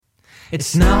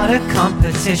It's not a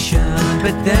competition,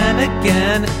 but then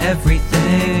again,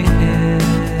 everything is.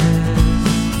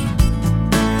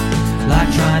 Like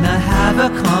trying to have a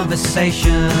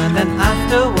conversation, then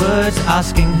afterwards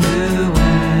asking who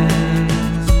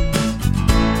wins.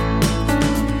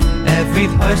 Every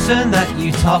person that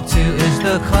you talk to is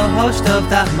the co-host of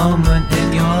that moment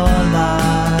in your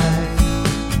life.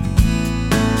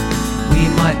 We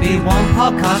might be one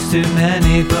podcast too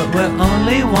many, but we're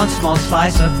only one small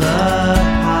slice of the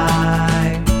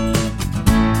pie.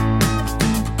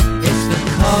 It's the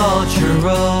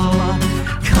cultural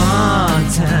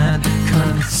content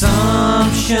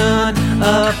consumption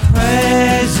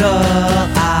appraisal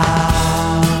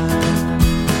hour.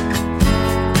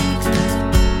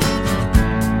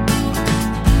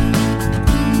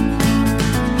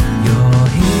 You're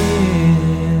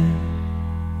here.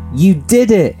 You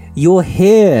did it! You're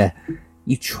here!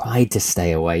 You tried to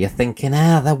stay away. You're thinking,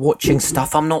 they're watching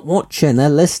stuff I'm not watching. They're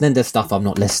listening to stuff I'm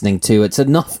not listening to. It's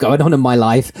enough going on in my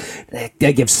life.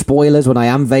 They give spoilers when I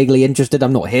am vaguely interested.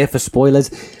 I'm not here for spoilers.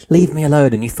 Leave me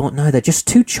alone. And you thought, no, they're just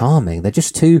too charming. They're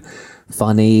just too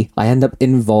funny. I end up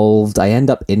involved. I end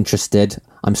up interested.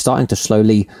 I'm starting to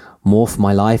slowly morph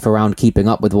my life around keeping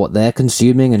up with what they're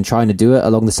consuming and trying to do it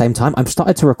along the same time. I'm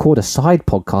starting to record a side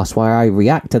podcast where I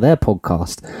react to their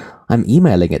podcast. I'm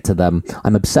emailing it to them.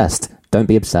 I'm obsessed. Don't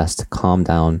be obsessed. Calm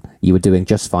down. You were doing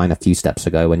just fine a few steps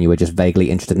ago when you were just vaguely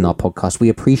interested in our podcast. We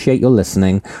appreciate your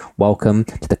listening. Welcome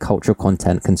to the Cultural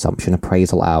Content Consumption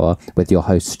Appraisal Hour with your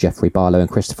hosts, Jeffrey Barlow and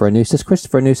Christopher Anusis.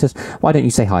 Christopher Anusis, why don't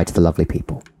you say hi to the lovely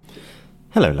people?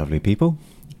 Hello, lovely people.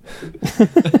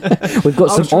 We've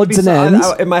got some odds and ends.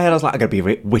 In my head, I was like, I'm going to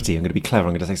be witty, I'm going to be clever,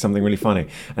 I'm going to say something really funny.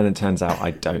 And then it turns out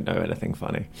I don't know anything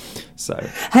funny. So,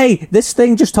 hey, this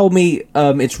thing just told me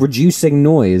it's reducing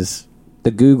noise.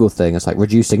 The Google thing, it's like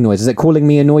reducing noise. Is it calling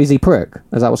me a noisy prick?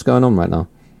 Is that what's going on right now?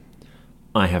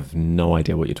 I have no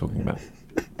idea what you're talking about.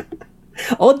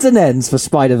 Odds and ends for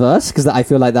Spider-Verse, because I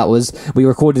feel like we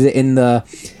recorded it in the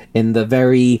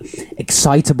very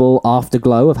excitable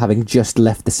afterglow of having just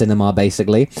left the cinema,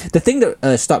 basically. The thing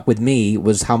that stuck with me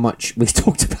was how much we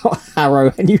talked about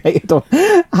Harrow, and you hated on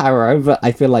Harrow, but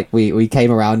I feel like we came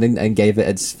around and gave it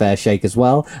its fair shake as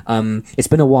well. It's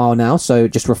been a while now, so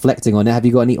just reflecting on it, have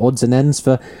you got any odds and ends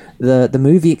for the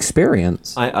movie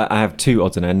experience? I have two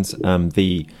odds and ends.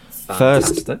 The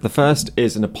first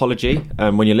is an apology.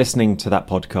 When you're listening to that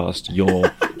podcast,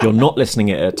 you're not listening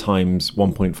it at times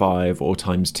 1.5 or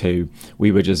times 2.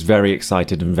 We were just very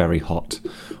excited and very hot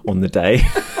on the day.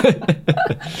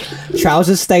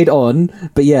 Trousers stayed on,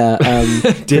 but yeah,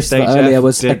 did they, earlier Jeff?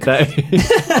 was Did they?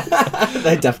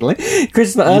 they definitely.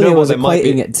 Christopher earlier was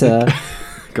equating it to.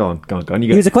 Go on.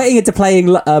 He was equating it to playing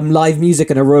live music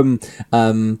in a room.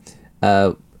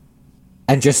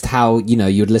 And just how,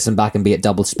 you'd listen back and be at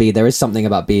double speed. There is something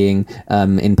about being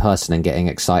in person and getting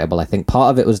excitable. I think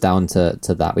part of it was down to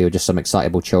that. We were just some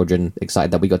excitable children,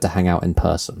 excited that we got to hang out in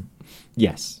person.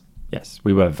 Yes,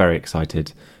 we were very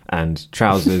excited. And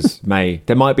trousers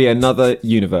there might be another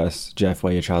universe, Jeff,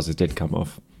 where your trousers did come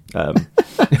off. Hold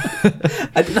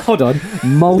on,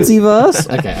 multiverse?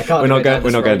 Okay, I can't.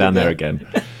 We're not going down there again.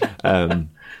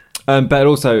 But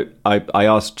also, I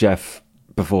asked Jeff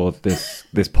before this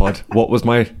pod what was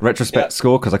my retrospect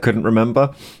score, because I couldn't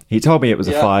remember. He told me it was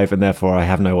a 5, and therefore I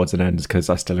have no odds and ends, because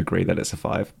I still agree that it's a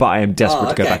 5, but I am desperate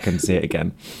to go back and see it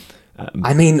again.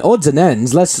 I mean, odds and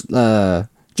ends, let's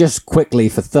just quickly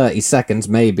for 30 seconds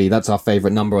maybe, that's our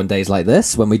favorite number on days like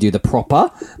this when we do the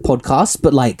proper podcast.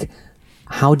 But like,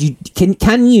 how do you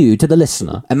can you, to the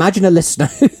listener, imagine a listener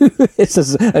who is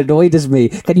as annoyed as me,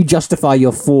 can you justify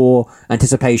your 4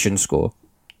 anticipation score,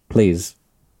 please?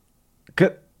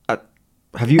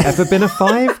 Have you ever been a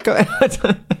 5?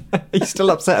 Are you still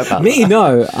upset about me? That?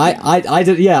 No, I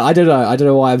don't. Yeah, I don't know. I don't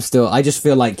know why I'm still. I just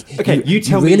feel like you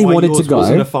tell really me why wanted yours to go.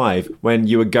 Wasn't a 5 when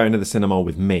you were going to the cinema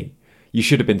with me. You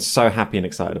should have been so happy and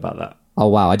excited about that. Oh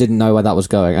wow, I didn't know where that was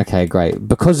going. Okay, great.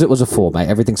 Because it was a 4, mate.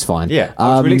 Everything's fine. Yeah,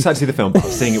 I was really excited to see the film, but I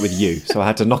was seeing it with you, so I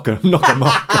had to knock a mark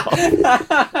off.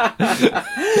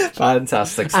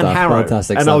 Fantastic stuff. And Harrow.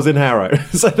 Fantastic and stuff. I was in Harrow,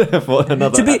 so therefore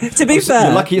another. To be fair,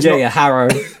 you're lucky it's not... Harrow.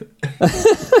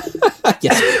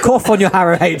 Yes, cough on your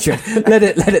Harrow hatred. Let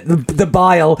it the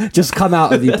bile just come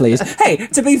out of you, please. Hey,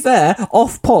 to be fair,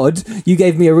 off pod, you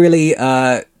gave me a really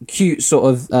cute sort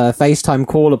of FaceTime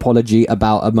call apology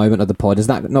about a moment of the pod. Is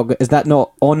that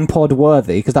not on pod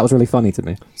worthy? Because that was really funny to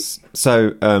me.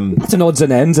 So it's an odds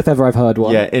and ends if ever I've heard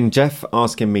one. Yeah, in Jeff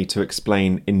asking me to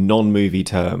explain in non-movie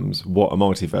terms what a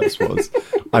multiverse was,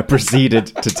 I proceeded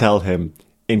to tell him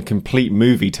in complete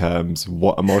movie terms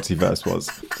what a multiverse was.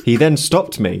 He then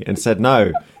stopped me and said,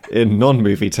 no, in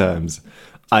non-movie terms.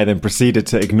 I then proceeded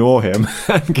to ignore him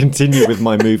and continue with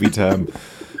my movie term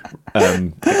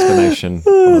explanation.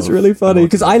 That's really funny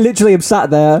because I literally am sat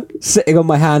there sitting on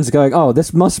my hands going, oh,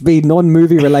 this must be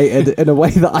non-movie related in a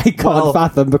way that I can't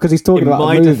fathom because he's talking about a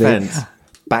movie. In my defense,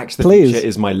 Back to the Future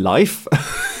is my life.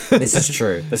 This is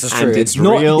true. This is true. And it's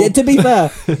real. Not, to be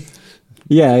fair.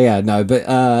 No,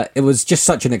 but it was just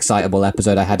such an excitable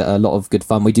episode. I had a lot of good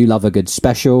fun. We do love a good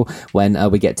special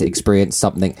when we get to experience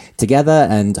something together,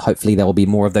 and hopefully there will be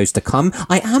more of those to come.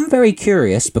 I am very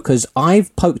curious because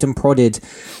I've poked and prodded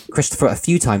Christopher a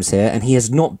few times here, and he has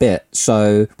not bit.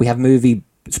 So we have movie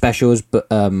specials, but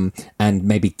and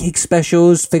maybe gig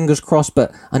specials, fingers crossed,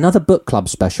 but another book club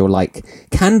special. Like,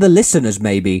 can the listeners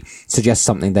maybe suggest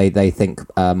something they think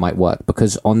might work?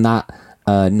 Because on that...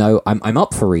 no, I'm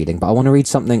up for reading, but I want to read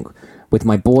something with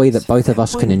my boy that both of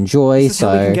us can enjoy.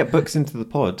 So we can get books into the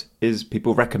pod. Is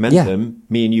people recommend them?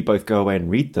 Me and you both go away and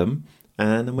read them,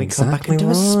 and then we come back and do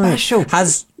a special.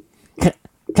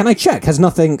 Can I check? Has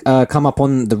nothing come up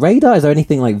on the radar? Is there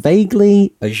anything like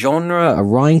vaguely a genre, a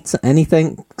writer,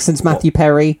 anything since Matthew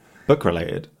Perry? Book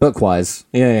related, book-wise,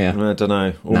 yeah. I don't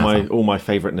know. All my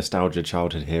favourite nostalgia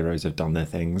childhood heroes have done their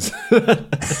things.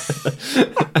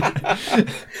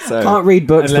 So, can't read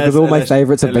books because all my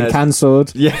favourites have been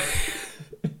cancelled. Yeah,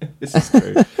 this is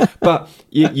true. But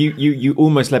you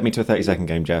almost led me to a 30-second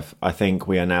game, Jeff. I think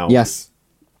we are now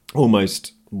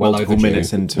almost multiple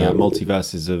minutes into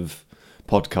multiverses of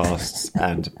podcasts,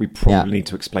 and we probably need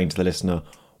to explain to the listener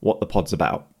what the pod's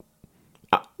about.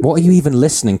 What are you even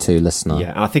listening to, listener?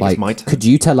 Yeah, I think it's my turn. Could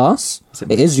you tell us?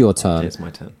 It is your turn. It is my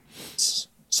turn.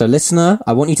 So, listener,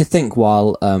 I want you to think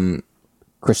while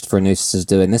Christopher Anousis is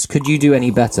doing this. Could you do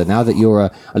any better? Now that you're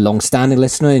a long-standing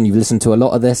listener and you've listened to a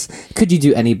lot of this, could you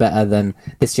do any better than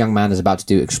this young man is about to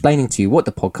do, explaining to you what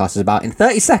the podcast is about? In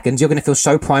 30 seconds, you're going to feel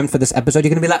so primed for this episode.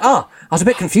 You're going to be like, I was a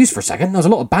bit confused for a second. There was a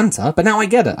lot of banter, but now I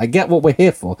get it. I get what we're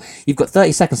here for. You've got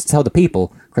 30 seconds to tell the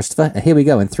people. Christopher, here we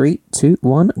go. In 3, 2,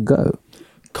 1, go.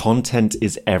 Content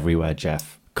is everywhere,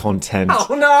 Jeff. Content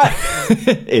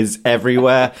is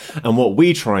everywhere. And what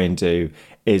we try and do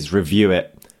is review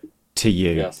it to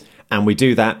you. Yes. And we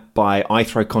do that by I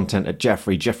throw content at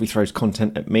Jeffrey throws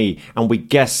content at me, and we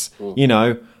guess, what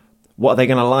are they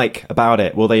going to like about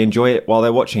it? Will they enjoy it while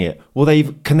they're watching it?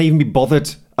 Can they even be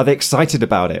bothered? Are they excited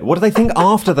about it? What do they think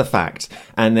after the fact?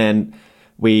 And then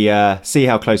we see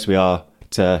how close we are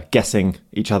to guessing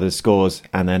each other's scores,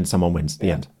 and then someone wins.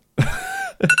 The end.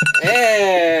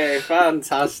 Hey,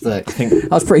 fantastic! That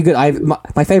was pretty good.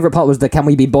 My favorite part was the "Can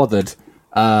we be bothered?"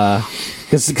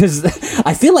 Because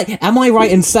I feel like, am I right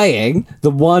in saying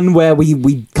the one where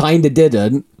we kind of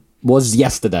didn't was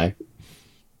yesterday?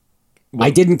 Well, I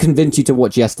didn't convince you to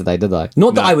watch yesterday, did I?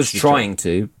 Not that I was trying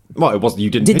to. Well, it wasn't. You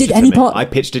didn't pitch it to me. I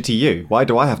pitched it to you. Why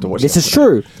do I have to watch this? This is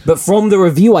true. But from the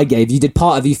review I gave you, did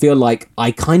part of you feel like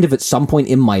I kind of at some point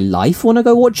in my life want to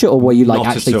go watch it, or were you like,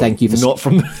 actually, thank you for... Not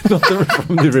from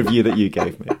the review that you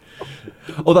gave me.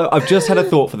 Although I've just had a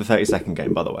thought for the 30-second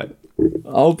game, by the way.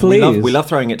 Oh, please. We love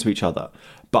throwing it to each other,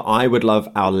 but I would love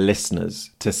our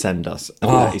listeners to send us a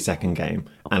 30-second game,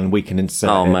 and we can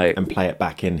insert it and play it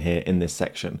back in here in this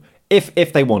section,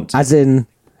 if they want to.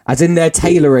 As in they're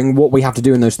tailoring what we have to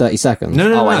do in those 30 seconds.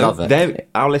 No. I love it.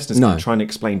 Our listeners can try and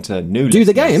explain to new listeners. Do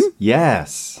the game?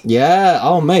 Yes. Yeah.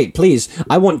 Oh, mate, please.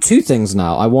 I want two things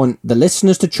now. I want the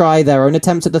listeners to try their own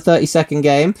attempts at the 30-second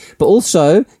game, but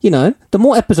also, the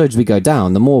more episodes we go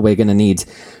down, the more we're going to need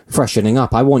freshening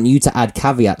up. I want you to add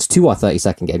caveats to our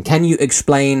 30-second game. Can you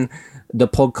explain the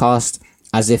podcast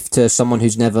as if to someone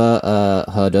who's never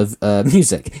heard of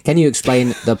music? Can you explain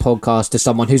the podcast to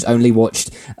someone who's only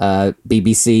watched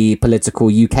BBC political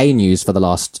UK news for the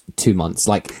last 2 months?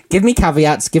 Like, give me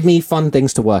caveats, give me fun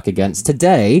things to work against.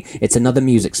 Today, it's another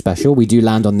music special. We do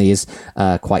land on these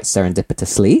quite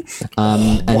serendipitously.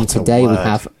 And today we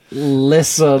have...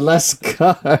 Listen, let's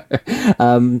go.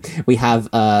 We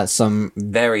have some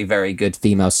very, very good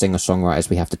female singer-songwriters.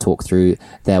 We have to talk through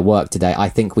their work today. I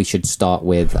think we should start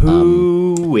with...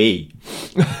 Hooey.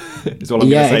 Is all I'm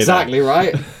going to say. Exactly,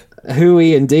 right?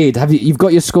 Hooey, indeed. You've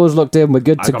got your scores locked in. We're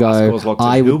good to go. My scores locked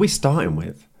in. Who are we starting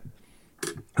with?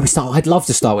 I'd love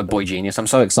to start with Boy Genius. I'm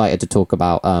so excited to talk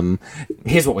about...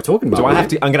 here's what we're talking about. I'm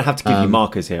going to have to give you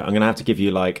markers here. I'm going to have to give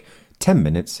you 10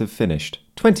 minutes have finished,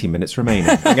 20 minutes remaining.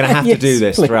 I'm going to have to do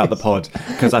this throughout the pod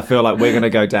because I feel like we're going to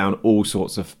go down all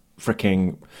sorts of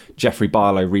freaking Jeffrey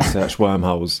Barlow research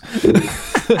wormholes.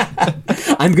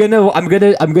 I'm gonna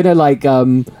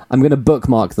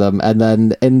bookmark them, and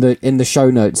then in the show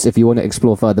notes if you want to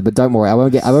explore further. But don't worry, I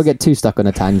won't get too stuck on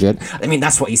a tangent. I mean,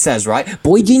 that's what he says, right?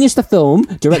 Boy Genius the film,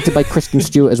 directed by Kristen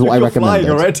Stewart, is what I recommend. Flying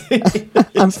already.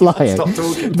 I'm flying. Stop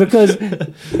talking. Because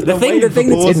the thing that's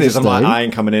interesting. I'm like, I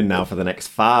ain't coming in now for the next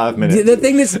 5 minutes.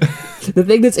 The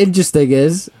thing that's interesting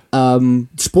is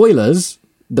spoilers.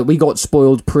 That we got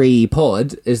spoiled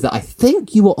pre-pod is that I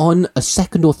think you were on a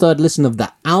second or third listen of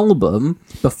the album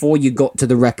before you got to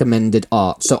the recommended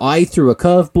art. So I threw a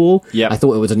curveball. Yep. I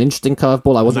thought it was an interesting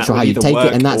curveball. I wasn't sure how you'd take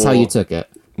it, and that's how you took it.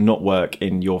 Not work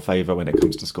in your favour when it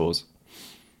comes to scores.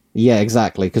 Yeah,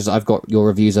 exactly, because I've got your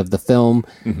reviews of the film,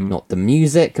 not the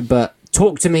music, but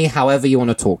talk to me however you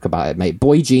want to talk about it, mate.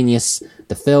 Boy Genius,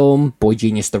 the film, Boy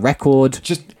Genius, the record.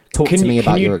 Just talk to me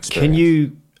about your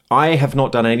experience. I have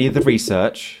not done any of the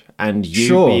research, and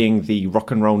you being the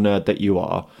rock and roll nerd that you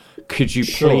are, could you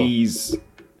please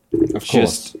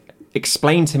just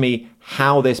explain to me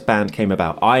how this band came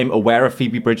about? I'm aware of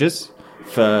Phoebe Bridgers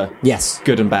for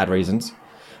good and bad reasons,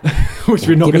 which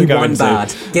we're not going to go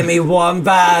into. Give me one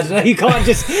bad. You can't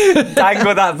just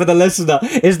dangle that for the listener.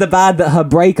 Is the bad that her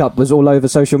breakup was all over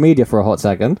social media for a hot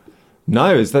second?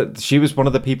 No, is that she was one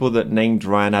of the people that named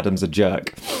Ryan Adams a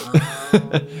jerk.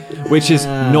 Which is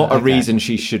not a reason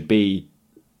she should be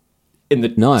in the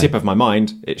tip of my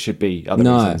mind. It should be other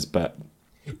reasons, but...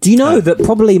 Do you know that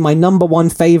probably my number one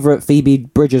favourite Phoebe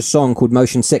Bridgers song called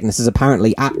Motion Sickness is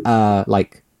apparently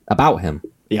about him?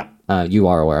 Yeah. You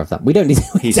are aware of that. We don't need...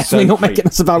 He's definitely not making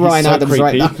us about Ryan Adams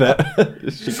right now.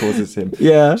 That she causes him.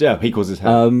 Yeah, he causes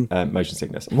her motion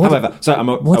sickness. However, so I'm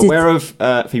aware of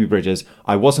Phoebe Bridgers.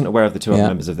 I wasn't aware of the two other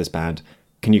members of this band.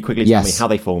 Can you quickly tell me how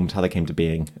they formed, how they came to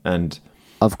being, and...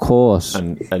 Of course.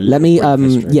 Let me...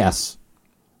 yes.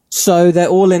 So they're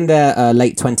all in their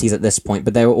late 20s at this point,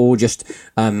 but they were all just,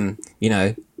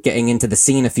 getting into the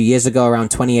scene a few years ago, around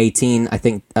 2018. I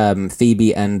think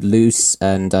Phoebe and Luce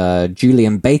and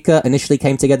Julian Baker initially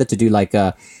came together to do like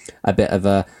a bit of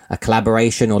a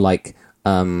collaboration, or like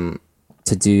to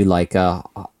do like a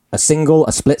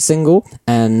split single,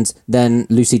 and then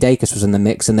Lucy Dacus was in the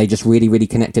mix, and they just really, really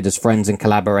connected as friends and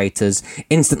collaborators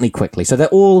instantly, quickly. So they're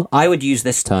all, I would use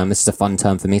this term, this is a fun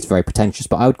term for me, it's very pretentious,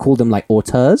 but I would call them like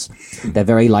auteurs. They're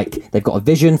very like, they've got a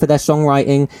vision for their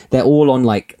songwriting. They're all on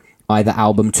like either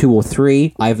album 2 or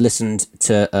 3. I've listened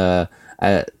to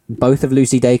both of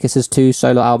Lucy Dacus's 2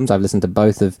 solo albums. I've listened to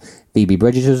both of Phoebe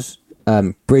Bridgers'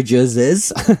 2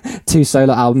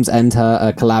 solo albums, and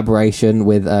her collaboration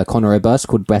with Conor Oberst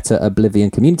called Better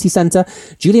Oblivion Community Centre.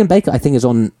 Julian Baker, I think, is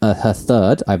on her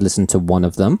 3rd. I've listened to one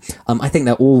of them. I think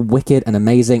they're all wicked and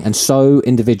amazing and so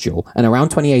individual. And around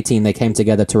 2018, they came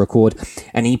together to record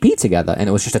an EP together, and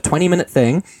it was just a 20-minute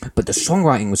thing, but the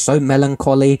songwriting was so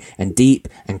melancholy and deep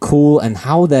and cool, and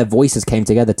how their voices came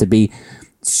together to be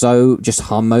so just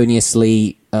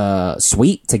harmoniously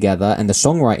sweet together, and the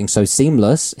songwriting so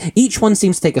seamless. Each one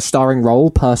seems to take a starring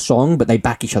role per song, but they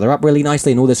back each other up really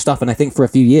nicely and all this stuff. And I think for a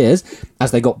few years,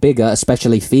 as they got bigger,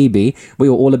 especially Phoebe, we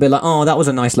were all a bit like, oh, that was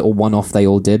a nice little one-off they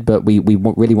all did, but we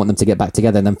really want them to get back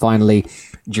together. And then finally,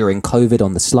 during COVID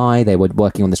on the sly, they were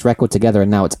working on this record together,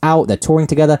 and now it's out. They're touring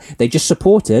together. They just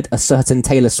supported a certain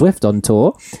Taylor Swift on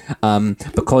tour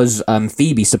because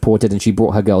Phoebe supported, and she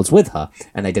brought her girls with her,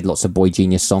 and they did lots of Boy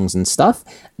Genius songs and stuff.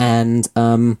 And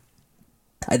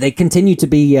they continue to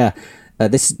be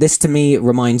this to me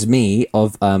reminds me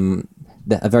of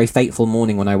a very fateful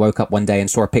morning when I woke up one day and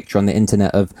saw a picture on the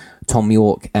internet of Tom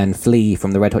York and Flea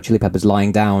from the Red Hot Chili Peppers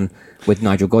lying down with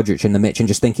Nigel Godrich in the Mitch, and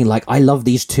just thinking like, I love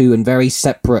these two in very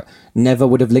separate, never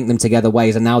would have linked them together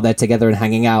ways, and now they're together and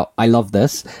hanging out. I love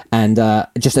this. And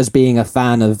just as being a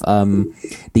fan of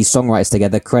these songwriters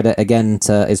together, credit again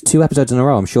to, is 2 episodes in a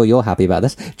row, I'm sure you're happy about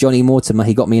this, Johnny Mortimer.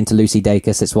 He got me into Lucy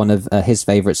Dacus. It's one of his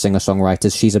favourite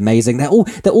singer-songwriters. She's amazing. They're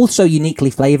all so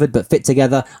uniquely flavoured but fit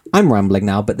together. I'm rambling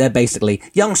now, but they're basically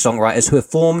young songwriters who have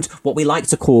formed what we like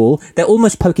to call, they're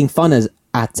almost poking fun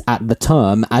at the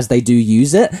term as they do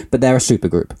use it, but they're a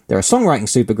supergroup. They're a songwriting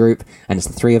supergroup, and it's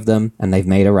the 3 of them, and they've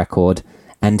made a record.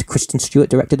 And Kristen Stewart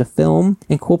directed a film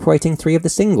incorporating 3 of the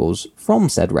singles from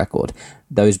said record.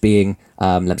 Those being,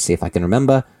 let's see if I can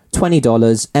remember,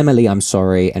 $20, Emily, I'm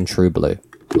Sorry, and True Blue.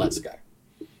 Let's go.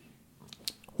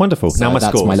 Wonderful. So now my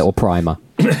that's scores. my little primer.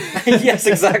 Yes,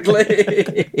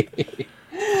 exactly.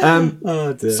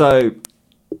 Oh dear. So,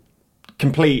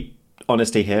 complete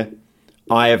honesty here.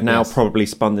 I have now probably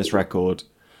spun this record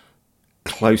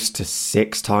close to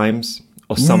 6 times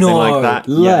or something like that.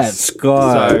 Let's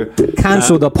go. So,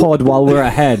 cancel the pod while we're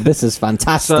ahead. This is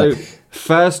fantastic.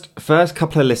 So, first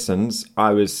couple of listens,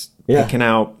 I was picking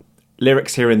out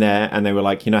lyrics here and there, and they were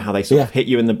like, you know how they sort of hit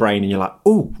you in the brain, and you're like,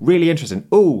 oh, really interesting.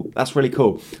 Oh, that's really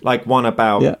cool. Like one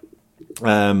about,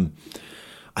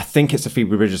 I think it's a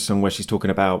Phoebe Bridgers song where she's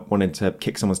talking about wanting to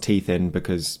kick someone's teeth in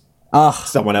because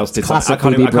someone else did something. I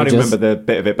can't even remember the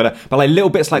bit of it, but like little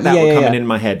bits like that were coming in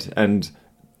my head, and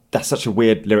that's such a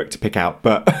weird lyric to pick out,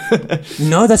 but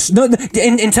no, that's no.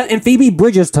 In Phoebe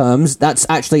Bridgers terms, that's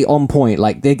actually on point.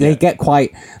 Like they get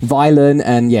quite violent,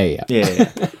 and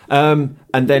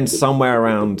and then somewhere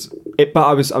around it, but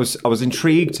I was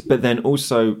intrigued, but then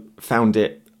also found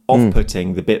it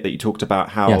off-putting the bit that you talked about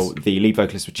how the lead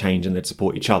vocalists would change and they'd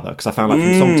support each other, because I found like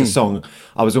from song to song,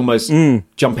 I was almost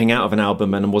jumping out of an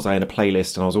album, and was I in a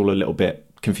playlist, and I was all a little bit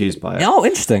confused by it. Oh,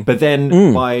 interesting. But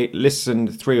then by listen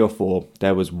 3 or 4,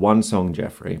 there was one song,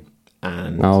 Jeffrey,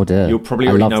 and you'll probably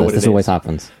already know what it is. This always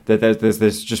happens.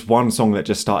 There's just one song that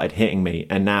just started hitting me,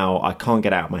 and now I can't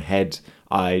get it out of my head.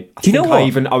 I was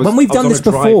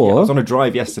on a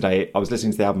drive yesterday. I was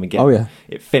listening to the album again. Oh yeah.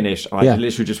 It finished. And I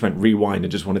literally just went rewind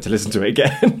and just wanted to listen to it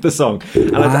again. The song.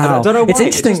 And I don't know why. It's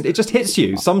interesting. It just hits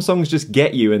you. Some songs just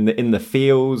get you in the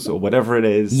feels or whatever it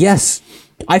is. Yes.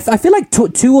 I feel like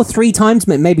 2 or 3 times,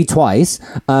 maybe twice,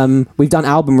 we've done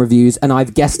album reviews, and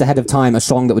I've guessed ahead of time a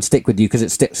song that would stick with you because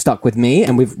it stuck with me,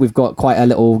 and we've got quite a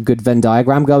little good Venn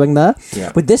diagram going there.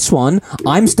 Yeah. With this one,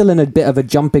 I'm still in a bit of a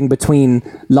jumping between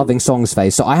loving songs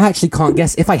phase, so I actually can't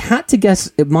guess. If I had to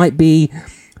guess, it might be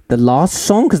the last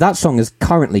song, because that song is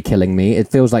currently killing me. It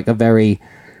feels like a very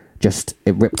it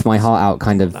ripped my heart out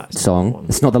kind of song.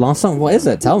 It's not the last song. What is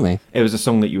it? Tell me. It was a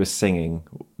song that you were singing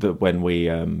when we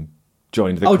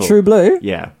joined the call. True Blue?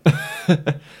 Yeah.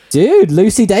 Dude,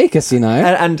 Lucy Dacus, you know.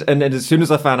 And as soon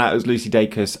as I found out it was Lucy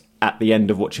Dacus at the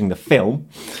end of watching the film,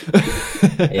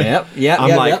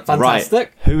 I'm like, fantastic.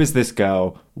 Right, who is this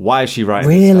girl? Why is she writing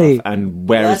this stuff? And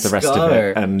where is the rest of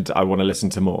it? And I want to listen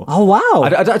to more. Oh, wow.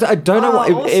 I don't know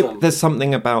what... Awesome. There's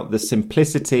something about the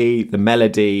simplicity, the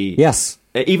melody. Yes.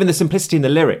 Even the simplicity in the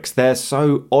lyrics. They're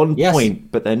so on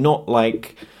point, but they're not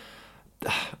like...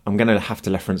 I'm going to have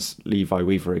to reference Levi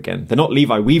Weaver again. They're not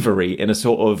Levi Weavery in a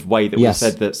sort of way that we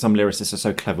said that some lyricists are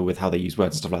so clever with how they use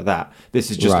words and stuff like that. This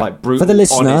is just like brutal. For the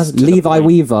listener, Levi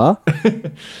Weaver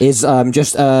is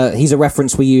he's a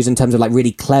reference we use in terms of like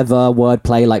really clever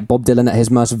wordplay, like Bob Dylan at his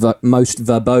most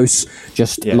verbose,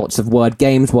 lots of word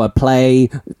games, word play,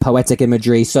 poetic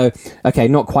imagery. So, okay,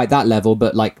 not quite that level,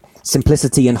 but like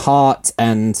simplicity and heart,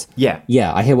 and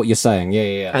I hear what you're saying.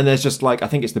 And there's just like, I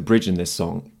think it's the bridge in this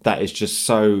song that is just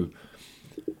so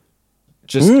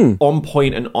on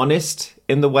point and honest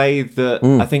in the way that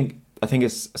I think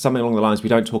it's something along the lines, we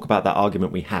don't talk about that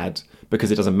argument we had because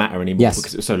it doesn't matter anymore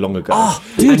because it was so long ago. Oh,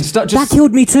 dude, that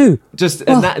killed me too.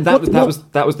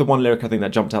 That was the one lyric I think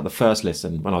that jumped out the first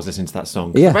listen when I was listening to that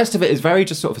song. The rest of it is very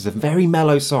just sort of, it's a very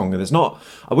mellow song, and there's not,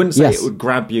 I wouldn't say it would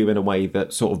grab you in a way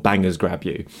that sort of bangers grab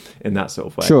you in that sort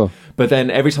of way. Sure. But then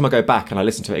every time I go back and I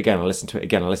listen to it again,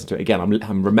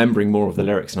 I'm remembering more of the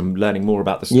lyrics and I'm learning more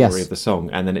about the story of the song,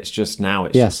 and then it's just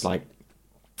just like,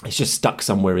 it's just stuck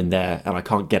somewhere in there and I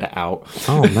can't get it out.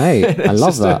 Oh, mate, I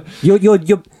love that. You're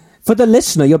for the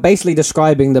listener, you're basically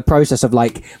describing the process of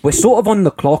like, we're sort of on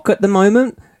the clock at the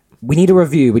moment. We need a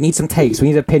review. We need some takes. We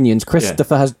need opinions.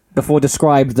 Christopher has before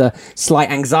described the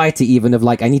slight anxiety even of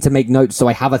like, I need to make notes so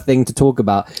I have a thing to talk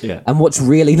about. Yeah. And what's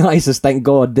really nice is, thank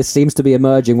God, this seems to be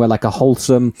emerging where like a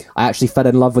wholesome, I actually fell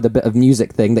in love with a bit of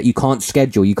music thing that you can't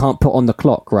schedule. You can't put on the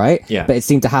clock, right? Yeah. But it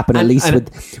seemed to happen at least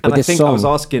with this song. I think I was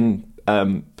asking,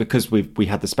 because we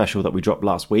had the special that we dropped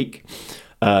last week,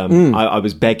 I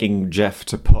was begging Jeff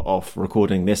to put off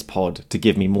recording this pod to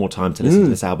give me more time to listen to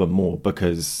this album more,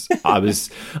 because I was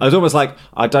almost like,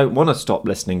 I don't want to stop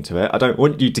listening to it. I don't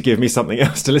want you to give me something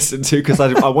else to listen to, because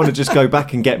I want to just go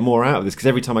back and get more out of this, because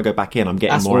every time I go back in, I'm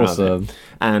getting more out of it.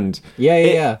 And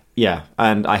yeah,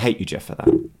 and I hate you, Jeff, for that,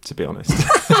 to be honest.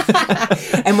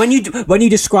 And when you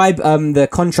describe the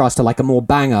contrast to like a more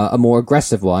banger, a more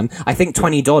aggressive one, I think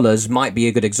 $20 might be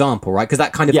a good example, right? Because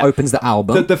that kind of opens the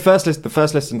album. The first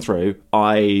listen through,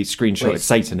 I screenshotted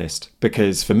Satanist,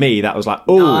 because for me that was like,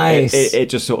 nice. it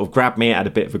just sort of grabbed me, it had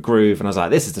a bit of a groove, and I was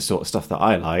like, this is the sort of stuff that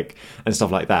I like, and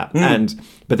stuff like that.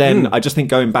 But then I just think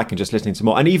going back and just listening to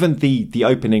more, and even the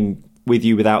opening With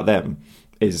You Without Them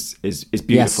is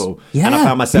beautiful. Yes. Yeah, and I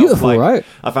found myself right?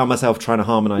 I found myself trying to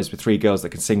harmonise with 3 girls that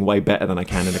can sing way better than I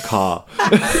can in a car.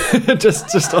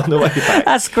 just on the way back.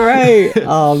 That's great.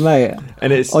 Oh, mate.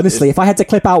 And it's honestly, if I had to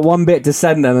clip out one bit to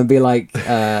send them and be like,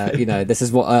 this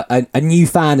is what a new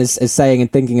fan is saying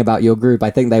and thinking about your group,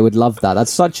 I think they would love that.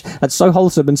 That's so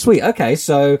wholesome and sweet. Okay,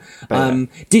 so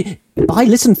by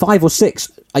listen 5 or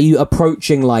 6, are you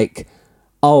approaching like,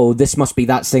 oh, this must be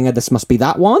that singer, this must be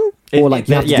that one? or like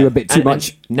you have to do a bit too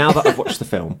much. And now that I've watched the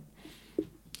film,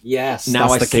 yes, now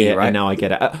I the see key, it, right? and now I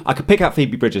get it. I could pick out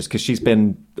Phoebe Bridgers because she's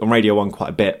been on Radio 1 quite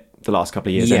a bit the last couple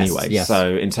of years anyway. Yes.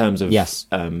 So in terms of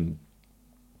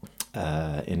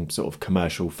in sort of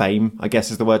commercial fame, I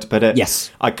guess is the word to put it.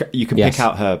 Yes. You can pick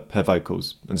out her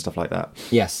vocals and stuff like that.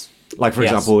 Yes. Like, for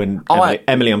example, in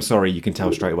Emily, I'm Sorry, you can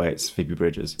tell straight away it's Phoebe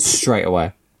Bridgers. Straight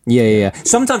away. Yeah.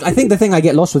 Sometimes, I think the thing I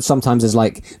get lost with sometimes is,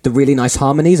 like, the really nice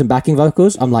harmonies and backing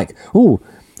vocals. I'm like, ooh,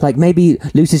 like, maybe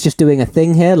Lucy's just doing a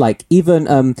thing here. Like, even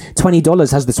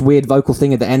 $20 has this weird vocal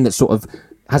thing at the end that sort of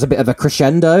has a bit of a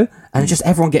crescendo, and just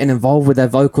everyone getting involved with their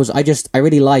vocals. I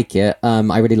really like it.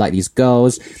 I really like these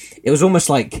girls. It was almost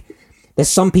like... There's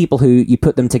some people who you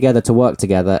put them together to work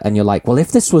together and you're like, well,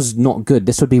 if this was not good,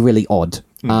 this would be really odd.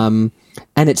 And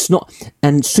it's not...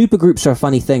 And supergroups are a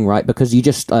funny thing, right? Because you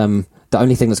just... the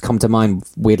only thing that's come to mind,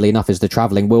 weirdly enough, is the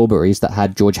Travelling Wilburys that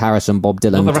had George Harrison, Bob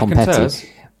Dylan, Tom Petty.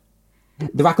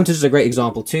 The Raconteurs is a great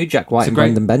example too. Jack White and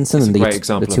Brendan Benson and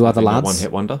the two other lads.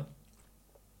 One-hit wonder.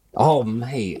 Oh,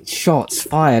 mate, shots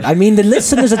fired. I mean, the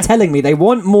listeners are telling me they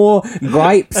want more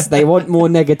gripes, they want more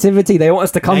negativity, they want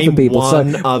us to come for people.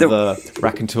 One other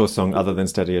Raconteur song other than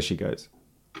Steady As She Goes.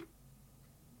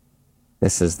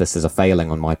 This is a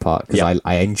failing on my part, because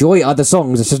I enjoy other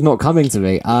songs, it's just not coming to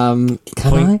me.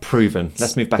 Point proven.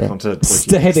 Let's move back onto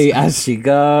Steady As She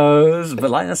Goes.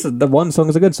 But like, the one song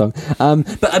is a good song.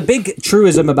 But a big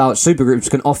truism about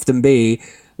supergroups can often be,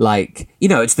 like, you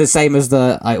know, it's the same as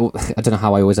I don't know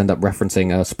how I always end up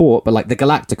referencing sport, but like the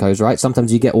Galacticos, right?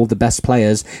 Sometimes you get all the best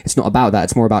players. It's not about that.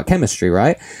 It's more about chemistry,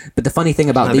 right? But the funny thing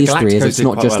about these three is it's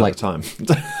not just like... time.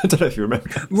 I don't know if you remember.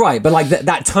 Right, but like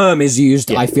that term is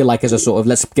used, I feel like, as a sort of,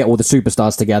 let's get all the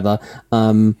superstars together.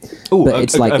 But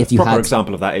it's like if you had... A proper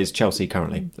example of that is Chelsea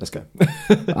currently. Let's go.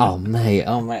 Oh, mate.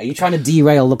 Are you trying to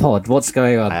derail the pod? What's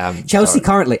going on? I am. Chelsea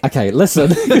currently... Okay, listen,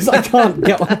 because I can't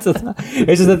get onto that.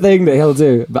 This is the thing that he'll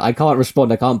do. But I can't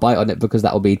respond. I can't bite on it because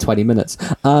that will be 20 minutes.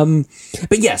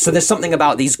 But yeah, so there's something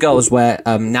about these girls where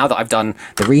now that I've done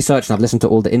the research and I've listened to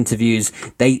all the interviews,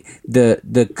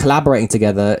 the collaborating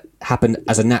together happened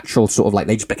as a natural sort of, like,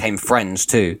 they just became friends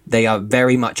too. They are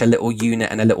very much a little unit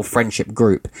and a little friendship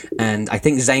group. And I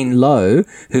think Zane Lowe,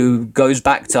 who goes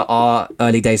back to our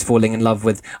early days falling in love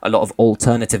with a lot of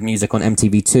alternative music on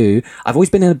MTV2, I've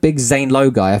always been a big Zane Lowe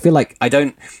guy. I feel like I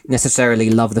don't necessarily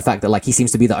love the fact that, like, he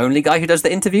seems to be the only guy who does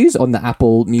the interviews on the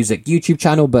Apple Music YouTube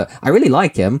channel, but I really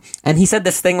like him. And he said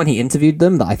this thing when he interviewed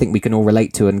them that I think we can all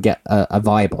relate to and get a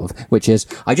vibe of, which is,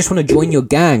 I just want to join your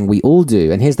gang. We all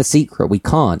do. And here's the secret. We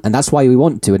can't. And that's why we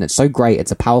want to, and it's so great.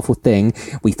 It's a powerful thing.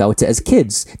 We felt it as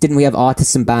kids. Didn't we have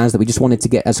artists and bands that we just wanted to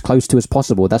get as close to as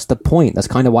possible? That's the point. That's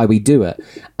kind of why we do it.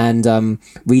 And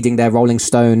reading their Rolling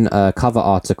Stone cover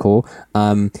article,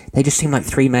 they just seem like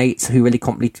three mates who really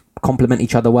complement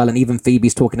each other well. And even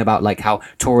Phoebe's talking about, like, how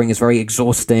touring is very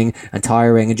exhausting and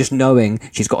tiring, and just knowing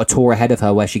she's got a tour ahead of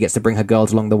her where she gets to bring her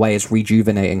girls along the way is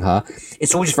rejuvenating her.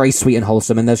 It's all just very sweet and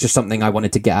wholesome. And there's just something I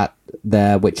wanted to get at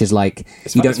there, which is, like,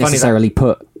 you don't necessarily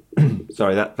put...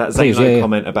 Sorry, that Zane Lowe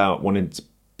comment about wanting to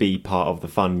be part of the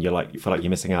fun, you feel like you're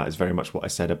missing out, is very much what I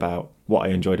said about what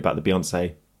I enjoyed about the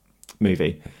Beyonce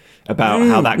movie, about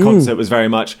how that concert was very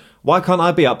much, why can't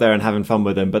I be up there and having fun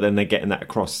with them? But then they're getting that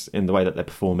across in the way that they're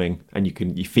performing, and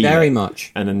you feel very it,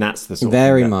 much, and then that's the sort of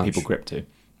thing that people grip to.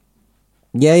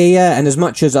 Yeah. And as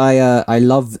much as I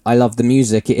love the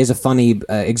music, it is a funny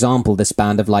example, this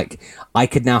band, of, like, I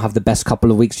could now have the best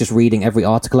couple of weeks just reading every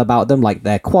article about them, like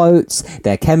their quotes,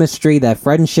 their chemistry, their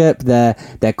friendship, their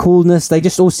coolness. They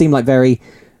just all seem like very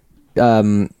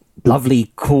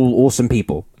lovely, cool, awesome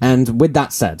people. And with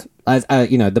that said,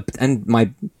 you know, and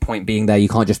my point being there, you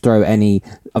can't just throw any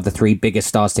of the three biggest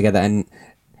stars together and...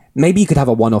 Maybe you could have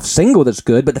a one-off single that's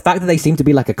good, but the fact that they seem to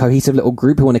be like a cohesive little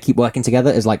group who want to keep working together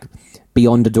is, like,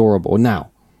 beyond adorable now,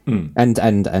 and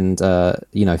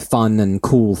you know, fun and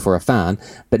cool for a fan.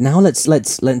 But now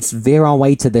let's veer our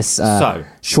way to this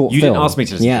short film. You didn't ask me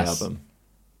to listen to the album,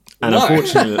 and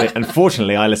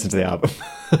unfortunately, I listened to the album.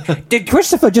 Did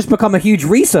Christopher just become a huge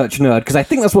research nerd? Because I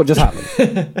think that's what just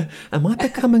happened. Am I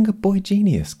becoming a boy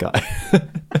genius guy?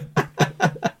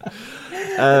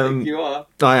 I think you are.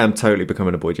 I am totally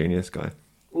becoming a boy genius guy.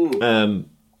 I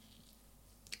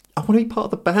want to be part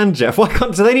of the band, Jeff. Why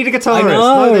can't? Do they need a guitarist?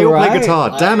 No, they all play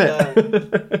guitar. Damn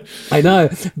it! I know,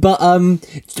 but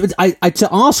to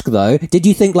ask though, did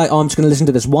you think, like, I'm just going to listen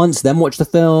to this once, then watch the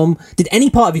film? Did any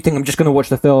part of you think I'm just going to watch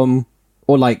the film?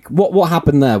 Or, like, what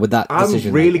happened there with that decision?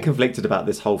 I'm really conflicted about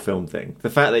this whole film thing. The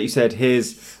fact that you said,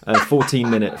 here's a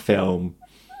 14-minute film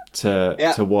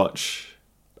to watch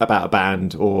about a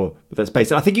band, or that's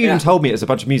based... I think you even told me it's a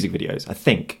bunch of music videos. I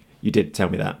think you did tell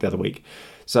me that the other week.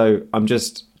 So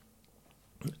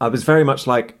I was very much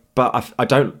like, but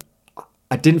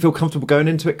I didn't feel comfortable going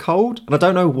into it cold, and I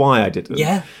don't know why I didn't.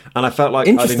 Yeah. And I felt like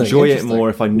I'd enjoy it more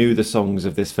if I knew the songs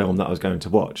of this film that I was going to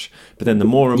watch. But then the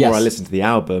more and more I listened to the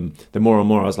album, the more and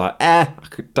more I was like,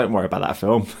 don't worry about that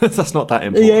film. That's not that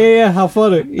important. Yeah. How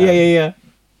funny. Yeah.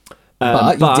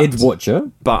 But you did watch it.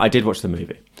 But I did watch the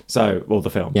movie. The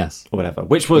film. Yes. Or whatever.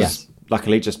 Which was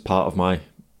luckily just part of my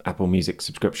Apple Music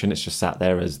subscription. It's just sat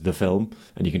there as the film,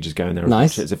 and you can just go in there and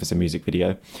watch it as if it's a music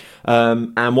video.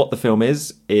 And what the film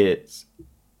is, it's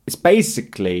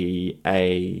basically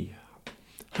I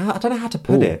don't know how to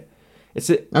put it.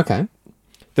 Okay.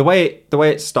 The way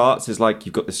it starts is like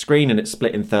you've got the screen and it's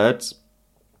split in thirds,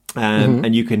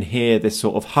 and you can hear this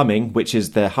sort of humming, which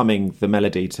is they're humming the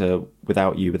melody to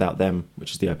 "Without You, Without Them,"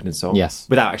 which is the opening song. Yes.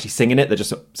 Without actually singing it,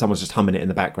 someone's just humming it in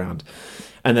the background.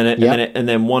 And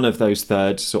then one of those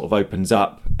thirds sort of opens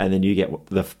up, and then you get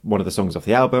one of the songs off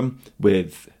the album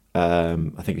with I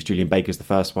think it's Julian Baker's the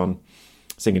first one,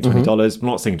 singing $20.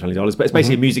 Not singing $20, but it's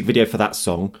basically a music video for that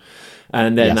song.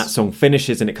 And then that song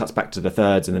finishes, and it cuts back to the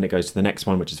thirds, and then it goes to the next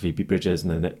one, which is Phoebe Bridgers,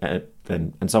 and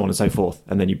then and so on and so forth.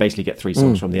 And then you basically get 3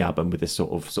 songs from the album with this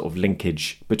sort of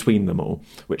linkage between them all,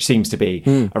 which seems to be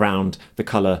around the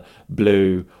colour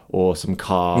blue or some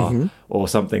car or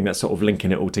something that's sort of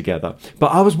linking it all together. But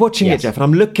I was watching it, Jeff, and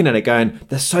I'm looking at it going,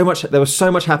 there was so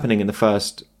much happening in the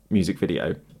first music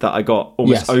video that I got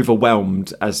almost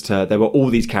overwhelmed as to there were all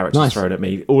these characters thrown at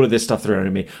me, all of this stuff thrown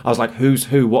at me. I was like, who's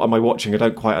who? What am I watching? I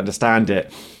don't quite understand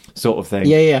it, sort of thing.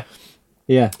 Yeah.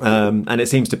 And it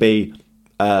seems to be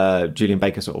Julian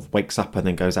Baker sort of wakes up and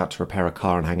then goes out to repair a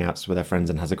car and hang out with her friends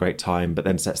and has a great time, but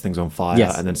then sets things on fire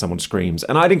and then someone screams.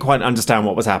 And I didn't quite understand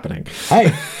what was happening.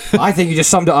 Hey, I think you just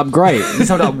summed it up great. You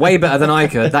summed it up way better than I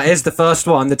could. That is the first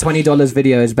one. The $20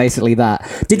 video is basically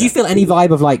that. Did you feel any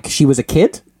vibe of like she was a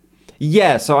kid?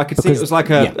 Yeah, so I could see it was like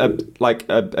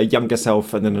a younger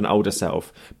self and then an older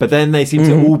self, but then they seem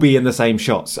to all be in the same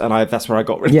shots, and that's where I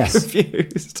got really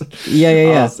confused.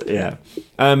 Yeah.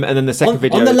 And then the second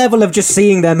video, on the level of just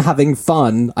seeing them having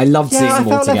fun, I loved seeing them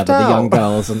all together, the young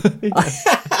girls. And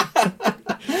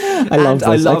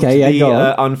I loved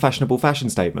the unfashionable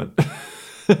fashion statement.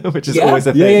 Which is always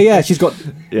a thing. Yeah. She's got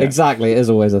exactly. It is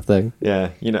always a thing.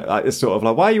 Yeah, it's sort of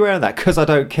like, why are you wearing that? Because I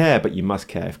don't care, but you must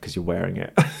care because you're wearing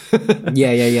it.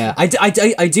 Yeah.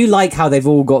 I do like how they've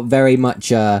all got very much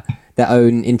their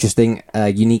own interesting,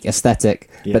 unique aesthetic,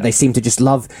 but they seem to just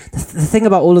love the thing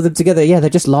about all of them together. Yeah, they're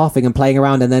just laughing and playing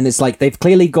around, and then it's like they've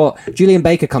clearly got Julian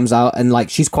Baker comes out, and like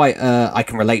she's quite. I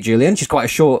can relate, Julian. She's quite a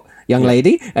short young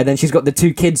lady, and then she's got the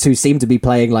 2 kids who seem to be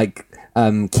playing like.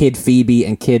 Kid Phoebe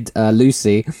and Kid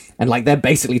Lucy, and like they're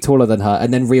basically taller than her,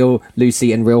 and then real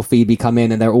Lucy and real Phoebe come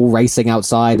in, and they're all racing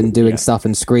outside and doing stuff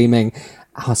and screaming.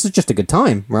 This is just a good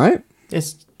time, right?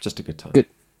 It's just a good time.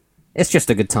 It's just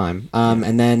a good time.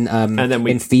 And then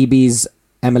in Phoebe's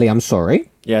Emily, I'm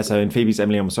Sorry. Yeah, so in Phoebe's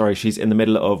Emily, I'm Sorry, she's in the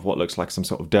middle of what looks like some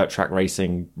sort of dirt track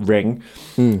racing ring,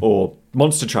 or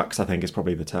monster trucks, I think is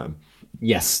probably the term.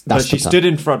 Yes, that's she stood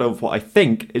in front of what I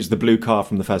think is the blue car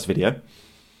from the first video.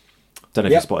 Don't know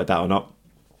if you spotted that or not.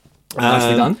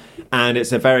 Nicely done. And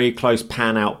it's a very close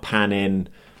pan out, pan in,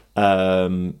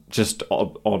 just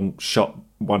on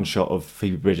one shot of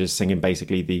Phoebe Bridgers singing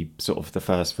basically the sort of the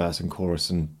first verse and chorus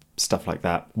and stuff like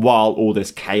that, while all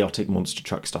this chaotic monster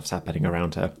truck stuff's happening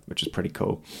around her, which is pretty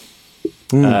cool.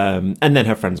 And then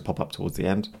her friends pop up towards the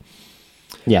end.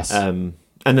 Yes. And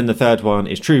then the third one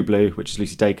is True Blue, which is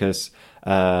Lucy Dacus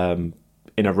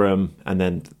in a room, and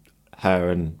then her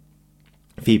and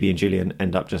Phoebe and Julian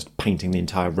end up just painting the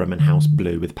entire room and house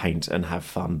blue with paint and have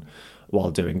fun while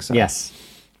doing so. Yes.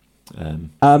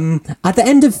 At the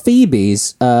end of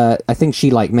Phoebe's, I think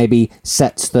she like maybe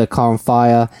sets the car on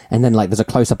fire, and then like there's a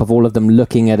close up of all of them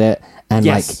looking at it, and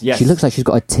she looks like she's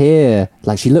got a tear.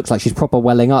 Like she looks like she's proper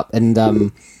welling up,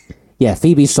 and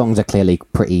Phoebe's songs are clearly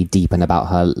pretty deep and about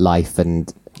her life,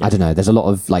 and I don't know. There's a lot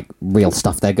of like real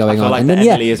stuff there going on. Like and then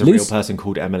Emily is a real person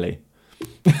called Emily.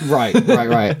 Right.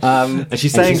 And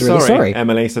she's saying sorry,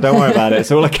 Emily, so don't worry about it.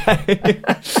 It's all okay.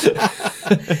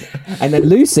 And then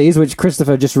Lucy's, which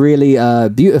Christopher just really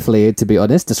beautifully, to be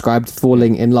honest, described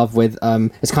falling in love with.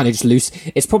 It's kind of just loose.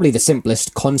 It's probably the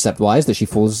simplest concept-wise that she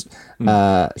falls.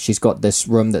 She's got this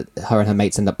room that her and her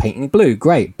mates end up painting blue.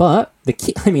 Great, but the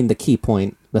key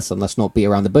point listen, let's not beat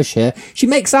around the bush here. She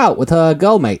makes out with her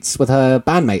girl mates, with her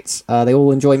bandmates. They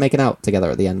all enjoy making out together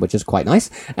at the end, which is quite nice.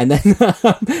 And then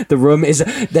the room is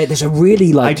there's a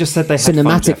really like I just said they had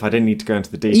cinematic. fun, Jeff. I didn't need to go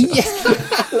into the details.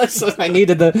 Yeah. I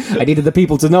needed the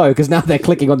people to know, because now they're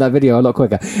clicking on that video a lot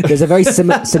quicker. There's a very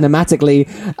cinematically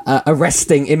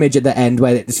arresting image at the end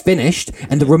where it's finished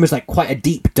and the room is like quite a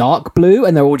deep dark blue,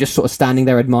 and they're all just sort of standing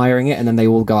there admiring it, and then they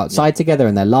all go outside together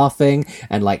and they're laughing,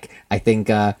 and like I think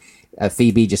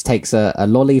Phoebe just takes a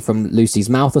lolly from Lucy's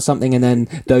mouth or something, and then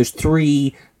those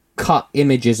 3 cut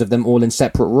images of them all in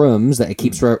separate rooms that it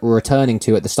keeps returning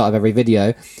to at the start of every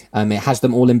video. It has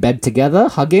them all in bed together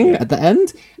hugging at the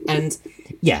end, and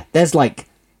yeah, there's like,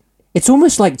 it's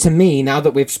almost like, to me, now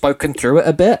that we've spoken through it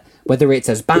a bit, whether it's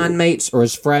as bandmates or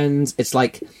as friends, it's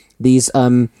like these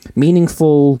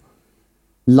meaningful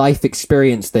life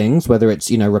experience things, whether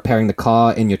it's, you know, repairing the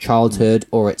car in your childhood,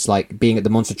 or it's like being at the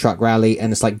monster truck rally,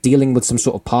 and it's like dealing with some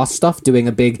sort of past stuff, doing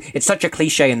a big, it's such a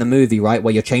cliche in the movie, right,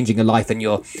 where you're changing your life and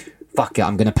you're, fuck it,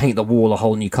 I'm gonna paint the wall a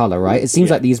whole new color, right? It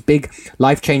seems like these big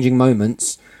life-changing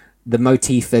moments, the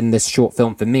motif in this short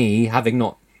film for me, having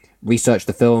not researched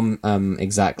the film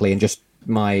exactly, and just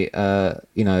my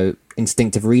you know,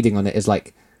 instinctive reading on it, is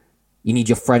like, you need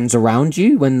your friends around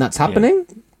you when that's happening,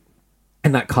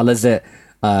 and that colors it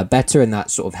better, and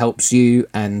that sort of helps you,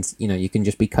 and you know, you can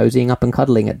just be cozying up and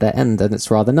cuddling at the end, and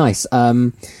it's rather nice.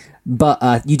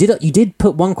 But you did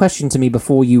put one question to me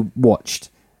before you watched,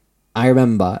 I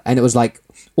remember, and it was like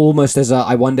almost as a,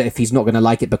 I wonder if he's not going to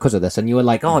like it because of this, and you were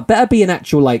like, oh, it better be an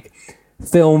actual like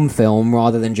film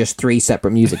rather than just 3 separate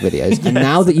music videos. And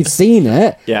now that you've seen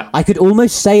it, I could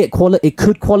almost say it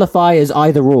could qualify as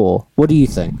either or. What do you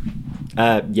think?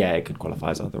 Yeah, it could qualify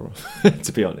as either or,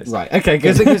 to be honest. Right, okay,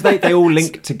 good. Because they all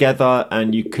link together,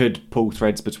 and you could pull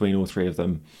threads between all 3 of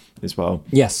them as well.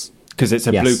 Yes. Because it's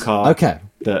a blue car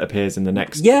that appears in the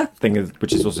next thing,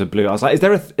 which is also blue. I was like,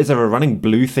 is there a running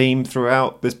blue theme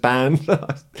throughout this band?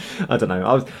 I don't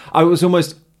know.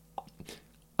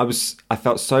 I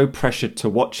felt so pressured to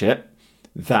watch it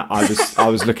that I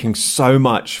was looking so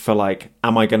much for like,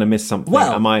 am I going to miss something?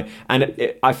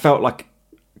 I felt like,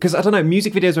 because I don't know,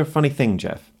 music videos are a funny thing,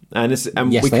 Jeff. And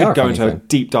we could go into a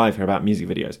deep dive here about music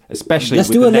videos, especially let's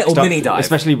do a little mini dive,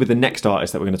 especially with the next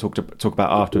artist that we're going to talk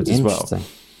about afterwards as well.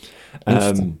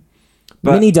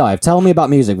 But mini dive. Tell me about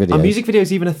music videos. Are music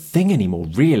videos even a thing anymore?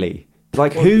 Really?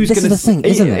 Like, who's going to? This is the thing,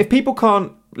 isn't it? If people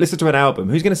can't listen to an album,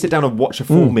 who's going to sit down and watch a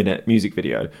 4-minute music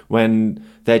video when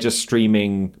they're just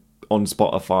streaming on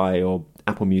Spotify or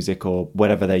Apple Music or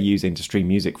whatever they're using to stream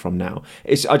music from now?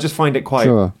 I just find it quite.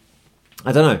 Sure.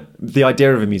 I don't know. The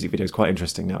idea of a music video is quite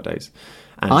interesting nowadays.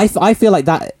 And I feel like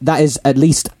that is, at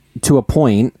least to a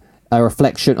point, a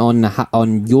reflection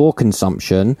on your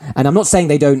consumption. And I'm not saying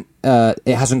they don't.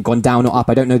 It hasn't gone down or up.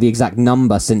 I don't know the exact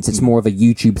number, since it's more of a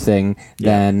YouTube thing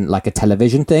than like a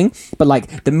television thing. But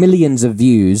like the millions of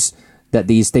views that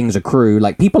these things accrue,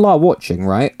 like people are watching,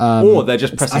 right? Or they're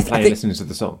just pressing play and listening to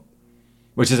the song,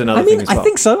 which is another thing as well. I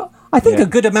think so. I think a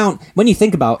good amount, when you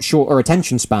think about shorter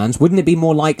attention spans, wouldn't it be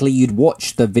more likely you'd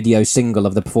watch the video single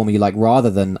of the performer you like rather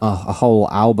than a whole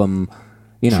album?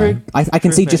 You know, True. I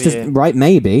can see just as right,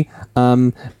 maybe.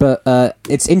 But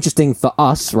it's interesting for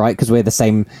us, right? Because we're the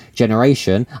same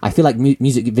generation. I feel like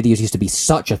music videos used to be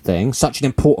such a thing, such an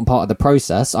important part of the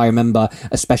process. I remember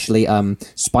especially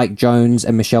Spike Jonze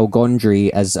and Michel Gondry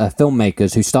as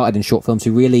filmmakers who started in short films,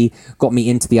 who really got me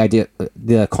into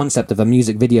the concept of a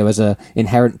music video as a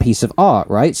inherent piece of art,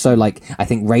 right? So like, I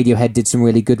think Radiohead did some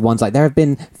really good ones. Like, there have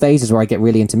been phases where I get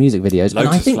really into music videos, and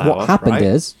I think what happened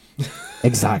is.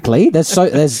 Exactly. There's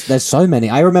so many.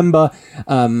 I remember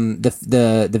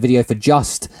the video for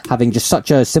Just having just such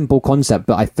a simple concept,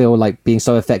 but I feel like being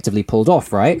so effectively pulled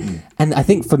off, right? And I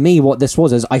think for me, what this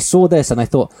was is I saw this and I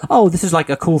thought, oh, this is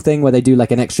like a cool thing where they do like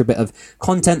an extra bit of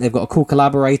content. They've got a cool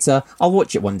collaborator. I'll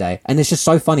watch it one day. And it's just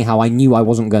so funny how I knew I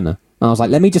wasn't gonna. And I was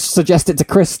like, let me just suggest it to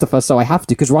Christopher, so I have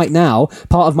to, because right now,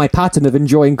 part of my pattern of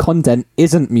enjoying content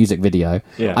isn't music video.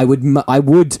 Yeah. I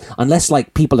would, unless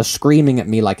like people are screaming at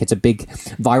me like it's a big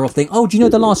viral thing. Oh, do you know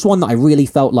the last one that I really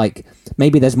felt like,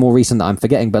 maybe there's more recent that I'm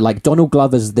forgetting, but like Donald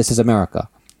Glover's This Is America.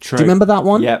 True. Do you remember that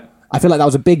one? Yep. I feel like that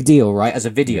was a big deal, right, as a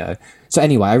video. So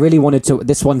anyway, I really wanted to,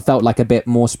 this one felt like a bit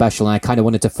more special, and I kind of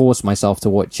wanted to force myself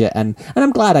to watch it, and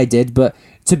I'm glad I did, but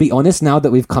to be honest, now that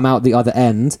we've come out the other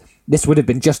end, this would have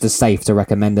been just as safe to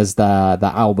recommend as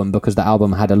the album, because the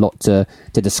album had a lot to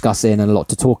discuss in and a lot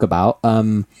to talk about.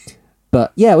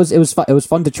 But yeah, it was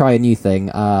fun to try a new thing.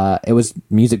 It was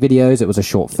music videos. It was a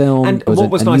short film. And it was what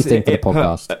was a nice, new thing for the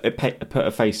podcast. It put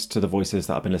a face to the voices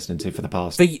that I've been listening to for the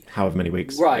past however many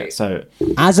weeks. Right. Yeah, so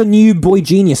as a new Boy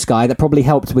Genius guy, that probably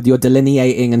helped with your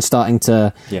delineating and starting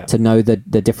to know the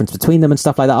difference between them and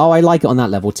stuff like that. Oh, I like it on that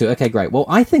level too. Okay, great. Well,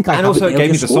 I think and also it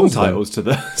gave me the song titles to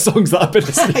the songs that I've been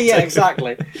listening to. Yeah,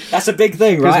 exactly. That's a big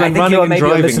thing, right? When running and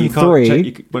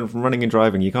driving, when running and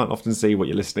driving, you can't often see what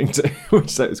you're listening to, which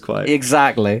so it's quite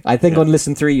exactly. I think on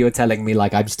listen 3 you were telling me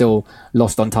like I'm still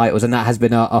lost on titles, and that has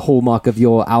been a hallmark of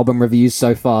your album reviews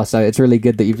so far. So it's really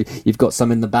good that you've got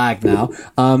some in the bag now.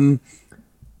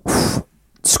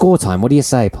 Score time. What do you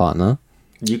say, partner?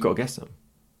 You've got to guess them.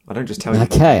 I don't just tell you.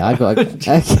 Okay, I got.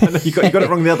 Okay. you got it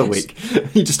wrong the other week.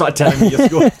 You just started telling me your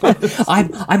score.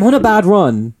 I'm on a bad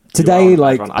run today.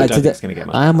 Like I don't think it's going to get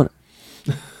much. I am on.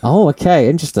 Oh, okay,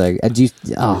 interesting. And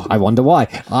I wonder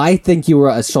why. I think you were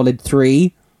at a solid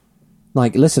 3.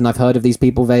 Like, listen, I've heard of these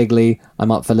people vaguely.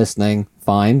 I'm up for listening.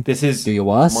 Fine. This is do your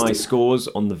worst. My scores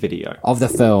on the video of the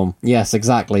film. Yes,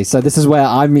 exactly. So this is where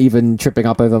I'm even tripping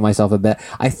up over myself a bit.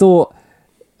 I thought,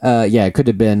 it could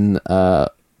have been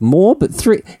more, but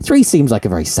three seems like a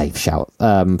very safe shout.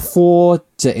 4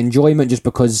 to enjoyment, just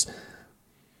because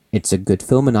it's a good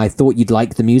film, and I thought you'd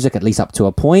like the music at least up to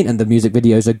a point, and the music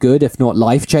videos are good, if not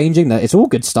life changing. It's all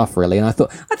good stuff, really. And I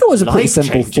thought it was a pretty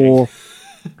simple 4.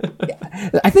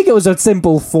 I think it was a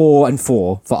simple 4 and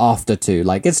 4 for after 2.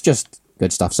 Like, it's just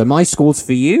good stuff. So my scores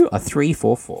for you are 3,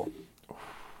 4, 4.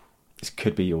 This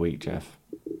could be your week, Jeff.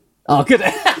 Oh, good.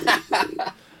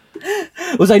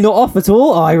 Was I not off at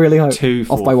all? Oh, I really hope. 2,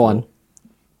 4, off by 1.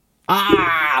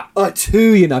 A 2,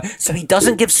 you know. So he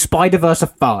doesn't give Spider-Verse a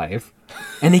 5.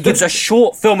 And he gives a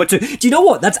short film a 2. Do you know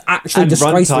what? That's actually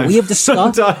disgraceful. We have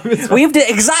discussed.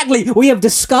 We have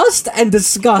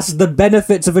discussed the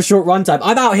benefits of a short runtime.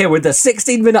 I'm out here with the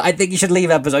 16-minute I think you should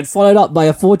leave episode, followed up by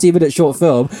a 14-minute short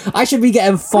film. I should be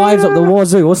getting 5s up the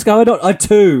wazoo. What's going on? A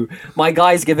 2. My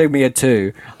guy's giving me a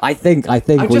 2. I think we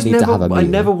need to have a meeting. I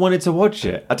never wanted to watch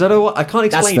it. I don't know what. I can't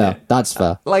explain it. That's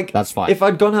fair. That's fine. If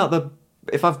I've gone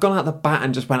out the bat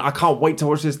and just went, I can't wait to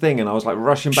watch this thing, and I was like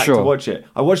rushing back to watch it.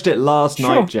 I watched it last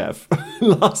night, Jeff.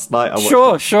 Last night I watched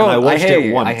it. Sure. And I watched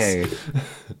it once.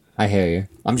 I hear you.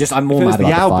 I'm more mad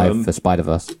about the 5 for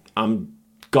Spider-Verse.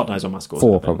 God knows what my score.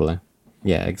 4 probably.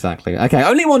 Yeah, exactly. Okay,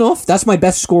 only 1 off. That's my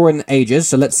best score in ages.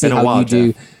 So let's see how you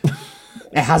do.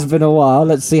 It has been a while.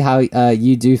 Let's see how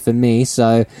you do for me.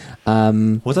 So,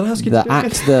 what did I ask you to do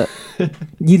that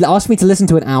you asked me to listen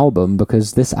to an album,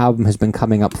 because this album has been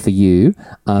coming up for you.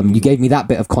 You gave me that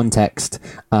bit of context.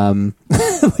 Which by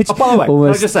the way, can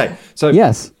I just say? So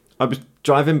yes, I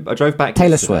drove back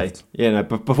Taylor yesterday. Swift. Yeah, no.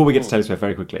 But before we get to Taylor Swift,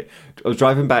 very quickly, I was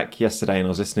driving back yesterday and I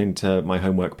was listening to my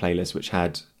homework playlist, which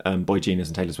had Boy Genius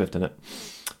and Taylor Swift in it.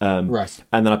 Right.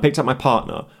 And then I picked up my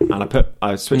partner and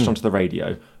I switched onto the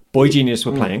radio. Boy Genius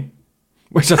were playing,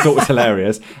 which I thought was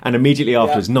hilarious. And immediately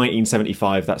afterwards,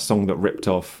 1975, that song that ripped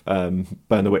off Burn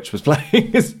the Witch was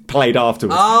playing, played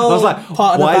afterwards. Oh, I was like,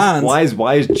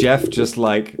 why is Jeff just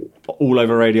like all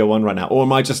over Radio 1 right now? Or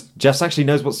am I just, Jeff actually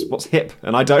knows what's hip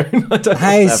and I don't?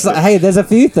 Hey, there's a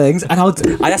few things. And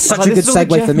that's such a good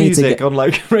segue for me to get on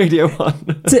like Radio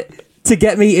 1. To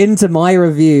get me into my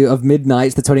review of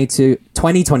Midnight's, the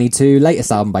 2022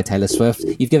 latest album by Taylor Swift.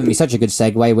 You've given me such a good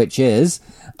segue, which is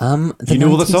the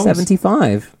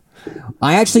 1975.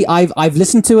 I've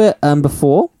listened to it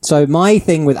before. So my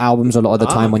thing with albums a lot of the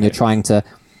time when you're trying to,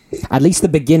 at least the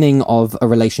beginning of a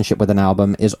relationship with an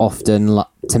album is often,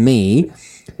 to me,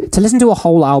 to listen to a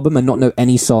whole album and not know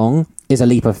any song is a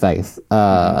leap of faith.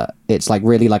 It's like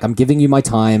really like I'm giving you my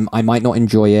time. I might not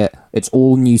enjoy it. It's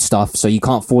all new stuff, so you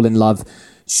can't fall in love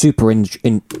super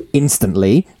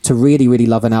instantly. To really, really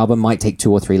love an album might take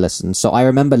 2 or 3 listens. So I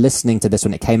remember listening to this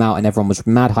when it came out and everyone was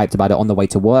mad hyped about it on the way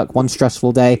to work one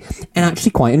stressful day and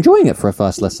actually quite enjoying it for a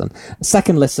first listen.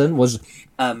 Second listen was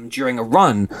during a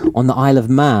run on the Isle of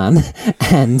Man,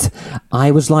 and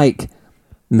I was like,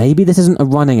 maybe this isn't a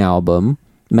running album.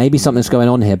 Maybe something's going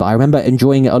on here, but I remember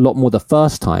enjoying it a lot more the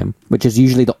first time, which is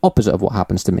usually the opposite of what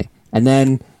happens to me. And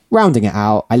then, rounding it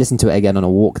out, I listened to it again on a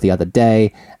walk the other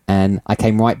day, and I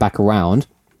came right back around,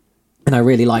 and I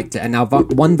really liked it. And now,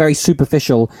 one very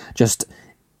superficial, just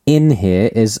in here,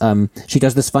 is she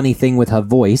does this funny thing with her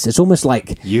voice. It's almost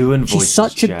like you and voices, she's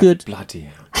such a Jeff, good. Bloody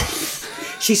hell.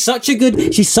 She's such a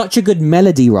good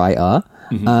melody writer,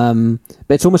 but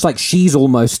it's almost like she's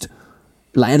almost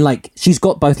and like she's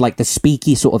got both like the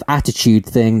speaky sort of attitude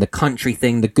thing, the country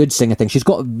thing, the good singer thing. She's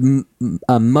got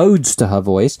modes to her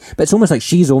voice, but it's almost like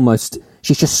she's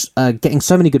just getting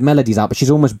so many good melodies out, but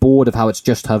she's almost bored of how it's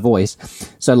just her voice.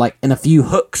 So like in a few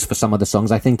hooks for some of the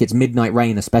songs, I think it's Midnight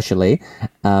Rain especially,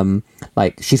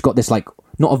 like she's got this like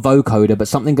not a vocoder but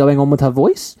something going on with her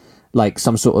voice, like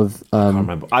some sort of I can't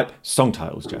remember song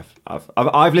titles, Jeff.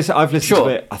 I've listened to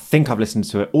it. I think I've listened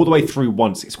to it all the way through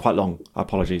once. It's quite long.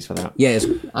 Apologies for that. Yeah, it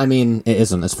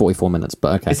isn't. It's 44 minutes,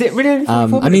 but okay. Is it really only 44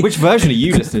 minutes? I mean, which version are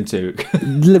you listening to?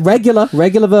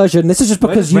 regular version. This is just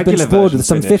because you've been spoiled with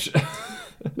some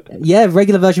Yeah,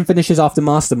 regular version finishes after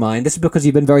Mastermind. This is because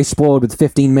you've been very spoiled with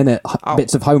 15-minute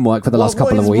bits of homework for the last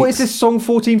couple of weeks. What is this song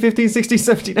 14, 15, 16,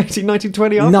 17, 18, 19,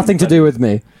 20? Nothing to do with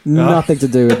me. Nothing to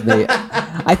do with me.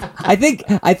 I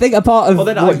think a part of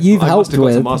what you've helped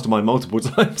with... to Mastermind multiple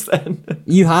times then.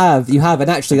 You have. And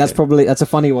actually that's a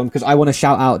funny one because I want to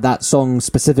shout out that song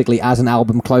specifically as an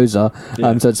album closer.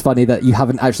 So it's funny that you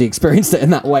haven't actually experienced it in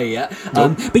that way yet.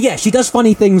 But yeah, she does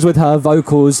funny things with her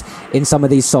vocals in some of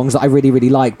these songs that I really,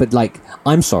 really like, but like,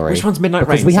 I'm sorry. Which one's Midnight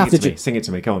Rain? Sing it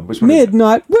to me. Come on. Which one?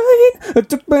 Midnight Rain.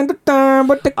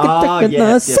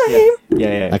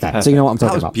 Yeah. Okay, so you know what I'm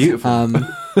talking about. Beautiful.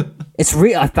 It's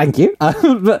real. Thank you.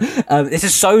 But this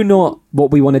is so not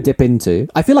what we want to dip into.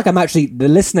 I feel like the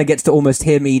listener gets to almost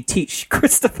hear me teach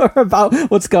Christopher about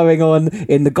what's going on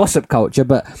in the gossip culture,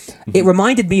 but it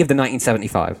reminded me of the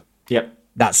 1975. Yep.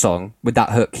 That song with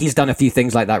that hook. He's done a few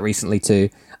things like that recently too.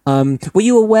 Were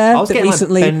you aware that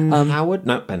recently... Ben Howard?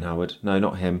 No, Ben Howard. No,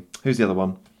 not him. Who's the other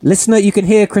one? Listener, you can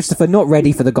hear Christopher not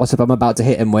ready for the gossip I'm about to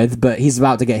hit him with, but he's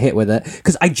about to get hit with it,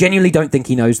 because I genuinely don't think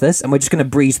he knows this, and we're just going to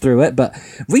breeze through it. But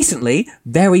recently,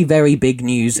 very, very big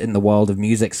news in the world of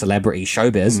music, celebrity,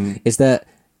 showbiz, is that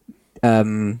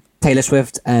Taylor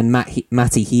Swift and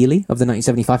Matty Healy of the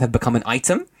 1975 have become an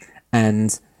item,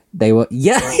 and they were...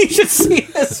 Yeah, you should see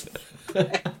this.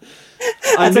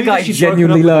 That's a guy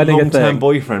genuinely learning a thing.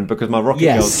 Boyfriend, because my Rocket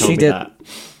Girl told me that.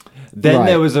 Then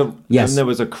there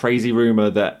was a crazy rumor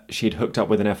that she'd hooked up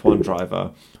with an F1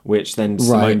 driver, which then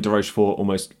Simone de Rochefort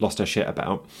almost lost her shit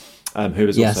about, who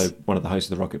is also one of the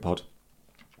hosts of the Rocket Pod.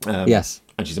 And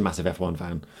she's a massive F1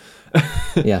 fan.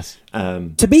 Yes.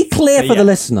 To be clear for the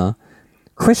listener,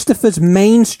 Christopher's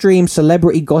mainstream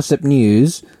celebrity gossip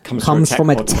news comes from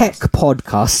a tech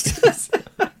podcast.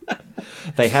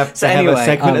 They have a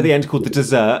segment at the end called The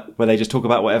Dessert, where they just talk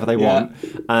about whatever they want.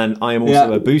 And I am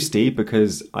also a boosty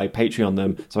because I Patreon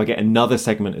them. So I get another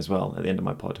segment as well at the end of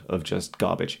my pod of just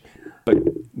garbage. But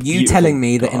you telling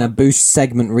me that in a Boost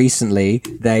segment recently,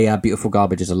 beautiful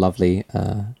garbage is a lovely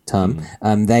term.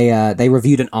 They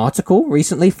reviewed an article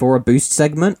recently for a Boost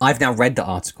segment. I've now read the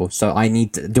article, so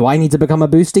do I need to become a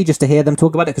Boosty just to hear them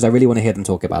talk about it? Because I really want to hear them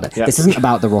talk about it. Yep. This isn't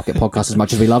about the Rocket Podcast as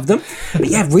much as we love them, but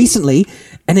yeah, recently,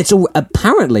 and it's all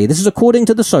apparently this is according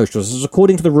to the socials, this is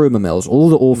according to the rumor mills, all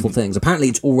the awful things. Apparently,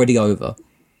 it's already over.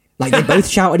 Like, they both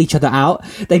shouted each other out.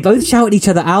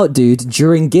 Dude,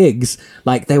 during gigs.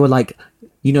 Like, they were like,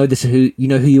 you know who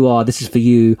you are. This is for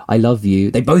you. I love you.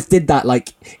 They both did that,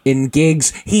 like, in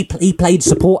gigs. He played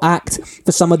support act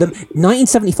for some of them.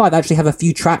 1975 actually have a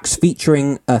few tracks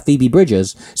featuring Phoebe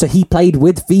Bridgers. So he played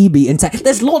with Phoebe.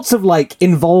 There's lots of, like,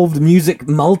 involved music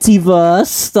multiverse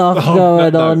stuff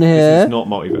going on here. This is not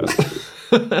multiverse.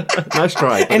 Nice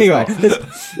try. Anyway,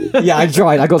 I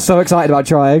tried. I got so excited about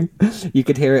trying. You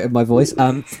could hear it in my voice.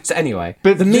 So anyway,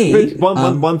 but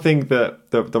one thing that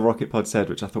the Rocket Pod said,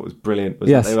 which I thought was brilliant, was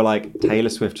that they were like, Taylor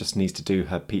Swift just needs to do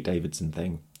her Pete Davidson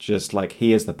thing. Just like,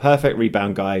 he is the perfect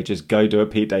rebound guy. Just go do a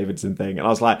Pete Davidson thing. And I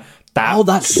was like, that would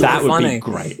be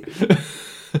great.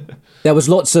 There was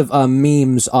lots of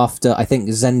memes after, I think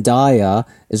Zendaya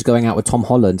is going out with Tom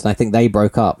Holland, and I think they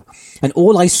broke up. And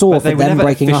all I saw for them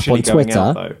breaking up on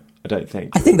Twitter... I don't think.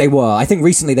 I think they were. I think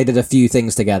recently they did a few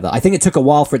things together. I think it took a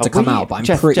while for it to come out, but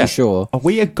I'm pretty sure. Are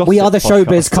we a gossip We are the podcast?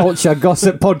 showbiz culture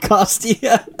gossip podcast,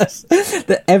 yes.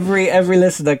 That every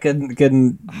listener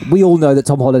can... We all know that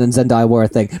Tom Holland and Zendaya were a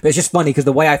thing. But it's just funny because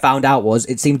the way I found out was,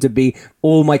 it seemed to be,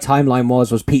 all my timeline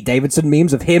was Pete Davidson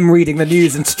memes of him reading the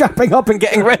news and strapping up and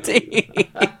getting ready.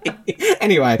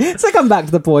 Anyway, so come back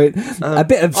to the point. A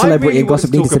bit of celebrity and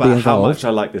gossip needs to be involved. How much I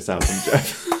like this album,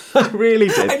 Jeff. I really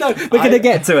did. I know, we're going to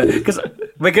get to it, because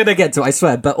we're going to get to it, I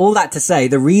swear. But all that to say,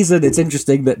 the reason it's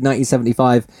interesting that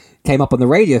 1975 came up on the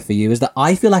radio for you is that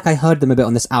I feel like I heard them a bit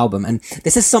on this album, and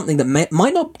this is something that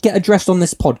might not get addressed on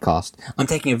this podcast. I'm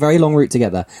taking a very long route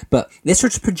together, but this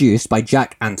was produced by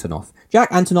Jack Antonoff. Jack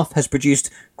Antonoff has produced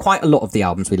quite a lot of the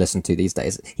albums we listen to these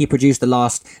days. He produced the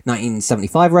last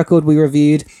 1975 record we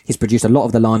reviewed. He's produced a lot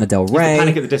of the Lana Del Rey. He's the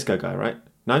Panic at the Disco guy, right?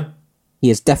 No? He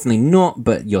is definitely not,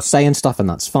 but you're saying stuff and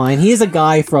that's fine. He is a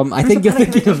guy from, I think you're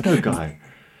thinking of... No guy.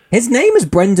 His name is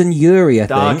Brendan Urie, I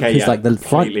think. Okay, who's yeah. like the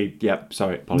front... Yep,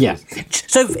 sorry, apologies. Yeah.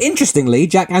 So, interestingly,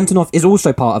 Jack Antonoff is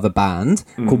also part of a band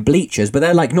called Bleachers, but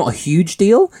they're like not a huge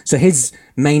deal. So his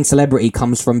main celebrity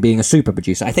comes from being a super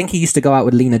producer. I think he used to go out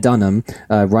with Lena Dunham,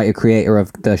 writer-creator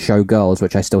of the show Girls,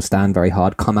 which I still stand very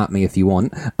hard. Come at me if you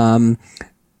want. You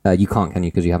can't, can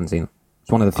you? Because you haven't seen it.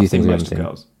 It's one of the few things you haven't seen.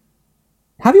 Girls.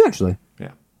 Have you actually?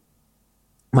 Yeah.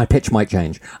 My pitch might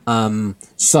change.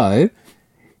 So...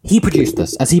 He produced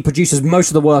this, as he produces most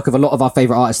of the work of a lot of our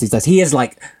favourite artists these days. He is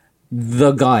like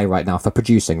the guy right now for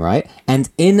producing, right? And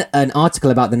in an article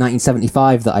about the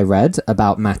 1975 that I read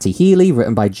about Matty Healy,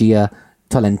 written by Gia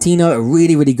Tolentino, a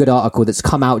really, really good article that's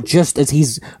come out just as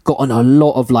he's gotten a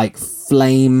lot of like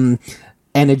flame,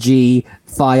 energy,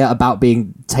 fire about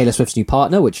being Taylor Swift's new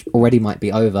partner, which already might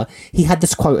be over. He had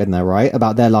this quote in there, right,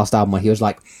 about their last album where he was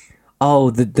like,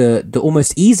 oh, the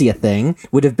almost easier thing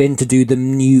would have been to do the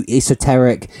new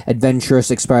esoteric, adventurous,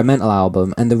 experimental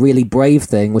album. And the really brave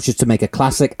thing was just to make a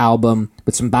classic album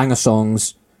with some banger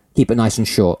songs, keep it nice and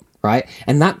short, right?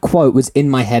 And that quote was in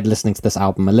my head listening to this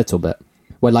album a little bit.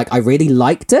 Where, like, I really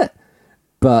liked it,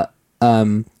 but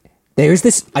there is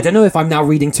this... I don't know if I'm now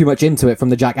reading too much into it from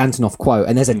the Jack Antonoff quote,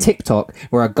 and there's a TikTok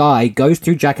where a guy goes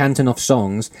through Jack Antonoff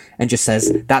songs and just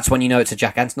says, that's when you know it's a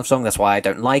Jack Antonoff song, that's why I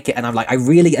don't like it. And I'm like, I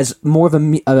really, as more of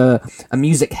a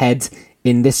music head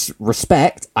in this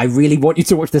respect, I really want you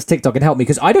to watch this TikTok and help me,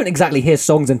 because I don't exactly hear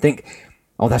songs and think,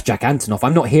 oh, that's Jack Antonoff.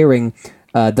 I'm not hearing...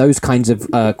 those kinds of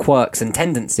quirks and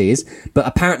tendencies, but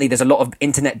apparently there's a lot of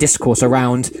internet discourse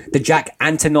around the Jack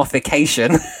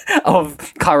Antonoffication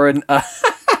of current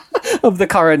of the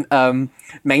current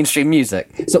mainstream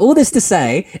music. So all this to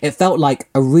say, it felt like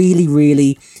a really,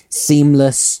 really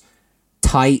seamless,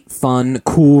 tight, fun,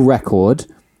 cool record,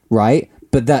 right?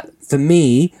 But that for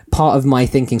me, part of my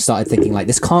thinking started thinking like,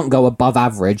 this can't go above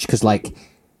average because like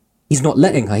he's not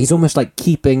letting her. He's almost like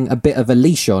keeping a bit of a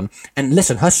leash on. And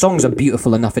listen, her songs are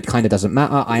beautiful enough. It kind of doesn't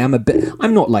matter.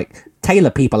 I'm not like...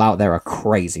 Taylor people out there are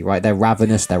crazy, right? They're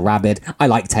ravenous. They're rabid. I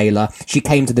like Taylor. She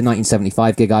came to the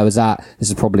 1975 gig I was at. This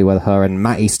is probably where her and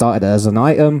Matty started as an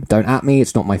item. Don't at me.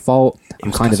 It's not my fault.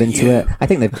 I'm kind of into it. I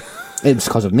think it was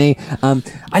because of me.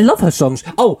 I love her songs.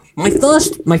 Oh, my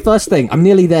first thing. I'm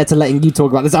nearly there to letting you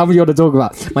talk about this album you want to talk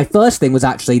about. My first thing was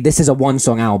actually, this is a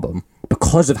one-song album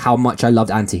because of how much I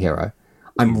loved Antihero.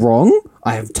 I'm wrong.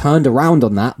 I have turned around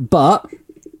on that, but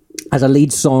as a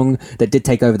lead song that did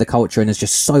take over the culture and is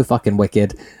just so fucking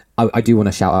wicked, I do want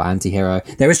to shout out Antihero.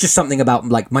 There is just something about,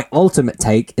 like, my ultimate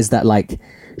take is that, like,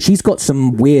 she's got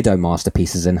some weirdo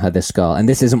masterpieces in her, this girl, and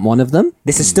this isn't one of them.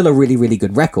 This is still a really, really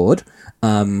good record.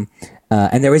 And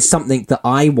there is something that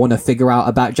I want to figure out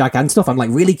about Jack Antonoff. I'm, like,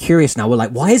 really curious now. We're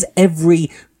like, why is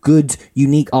every good,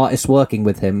 unique artist working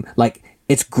with him? Like,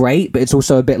 it's great, but it's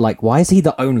also a bit like, why is he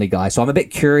the only guy? So I'm a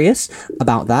bit curious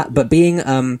about that. But being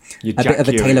a bit of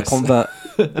a Taylor convert,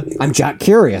 I'm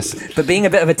JackCurious. But being a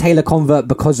bit of a Taylor convert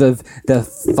because of the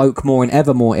Folkmore and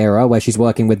Evermore era, where she's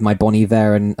working with my Bon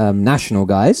Iver and National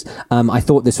guys, I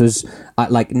thought this was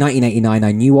like 1989.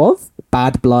 I knew of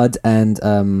Bad Blood and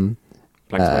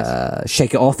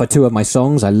Shake It Off are two of my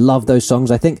songs. I love those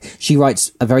songs. I think she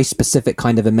writes a very specific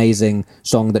kind of amazing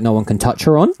song that no one can touch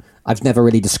her on. I've never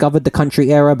really discovered the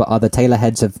country era, but other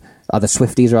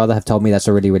Swifties have told me that's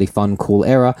a really, really fun, cool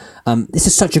era. This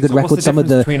is such a good record. What's the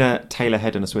difference between a Taylor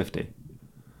head and a Swiftie?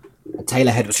 A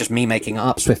Taylor head was just me making it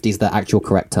up. Swifties the actual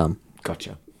correct term.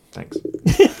 Gotcha. Thanks.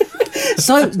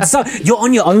 So you're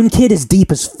on your own, kid, is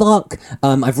deep as fuck.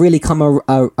 I've really come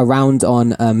around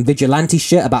on vigilante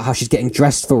shit about how she's getting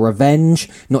dressed for revenge,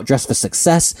 not dressed for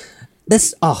success.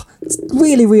 It's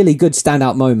really, really good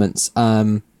standout moments.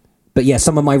 But yeah,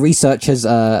 some of my research has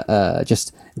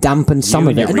just dampened some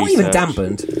of it. And not even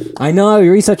dampened. I know,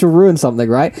 your research will ruin something,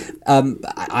 right?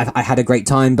 I had a great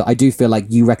time, but I do feel like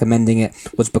you recommending it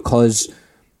was because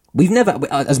we've never,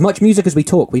 as much music as we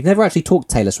talk, we've never actually talked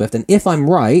Taylor Swift. And if I'm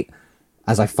right,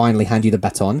 as I finally hand you the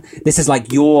baton, this is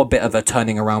like your bit of a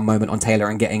turning around moment on Taylor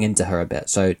and getting into her a bit.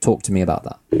 So talk to me about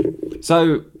that.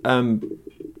 So,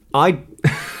 I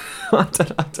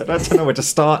don't know where to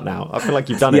start now. I feel like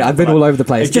you've done it. Yeah, I've been all over the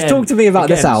place. Just talk to me about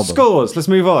this album. Scores. Let's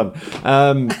move on.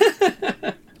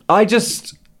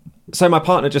 So my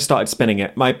partner just started spinning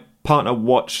it. My partner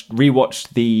rewatched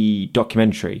the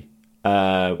documentary.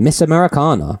 Miss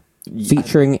Americana.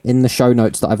 Featuring in the show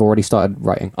notes that I've already started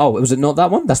writing. Oh, was it not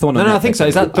that one? That's the one. No, I think so.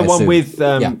 Is that the one with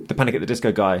the Panic at the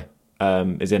Disco guy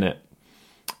is in it?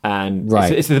 And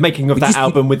Right. it's the making of that just-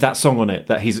 album with that song on it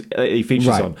that he features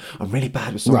Right. on. I'm really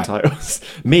bad with song Right. titles.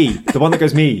 Me, the one that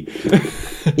goes me.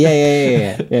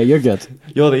 Yeah. You're good.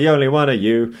 You're the only one of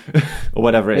you, or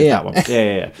whatever it is. Yeah. That one.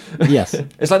 Yeah. Yes.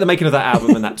 It's like the making of that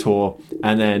album and that tour,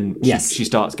 and then Yes. she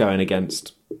starts going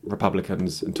against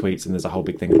Republicans and tweets, and there's a whole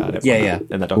big thing about it. Yeah.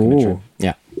 In that documentary. Ooh,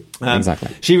 yeah.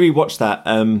 Exactly. She rewatched that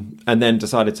and then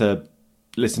decided to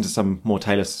listen to some more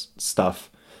Taylor stuff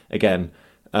again.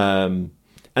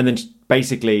 And then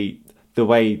basically the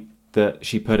way that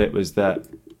she put it was that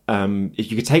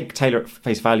if you could take Taylor at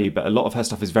face value, but a lot of her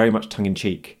stuff is very much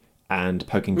tongue-in-cheek and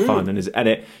poking fun,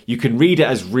 and you can read it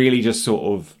as really just sort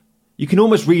of, you can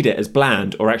almost read it as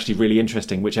bland or actually really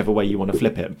interesting, whichever way you want to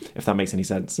flip it, if that makes any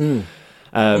sense.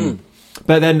 But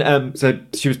then, so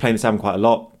she was playing this album quite a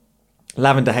lot.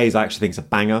 Lavender Haze, I actually think, is a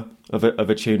banger of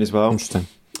a tune as well. Interesting.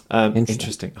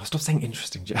 Interesting. Oh, stop saying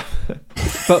interesting, Jeff.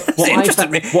 But what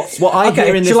interesting. what I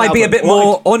hear in this shall I be a album- bit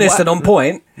more honest and on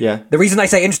point? Yeah. The reason I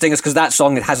say interesting is because that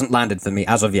song hasn't landed for me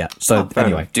as of yet. So fair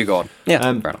anyway, enough. do go on. Yeah,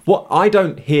 fair enough. What I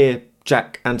don't hear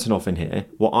Jack Antonoff in here.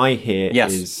 What I hear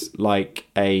Yes. is like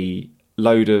a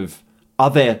load of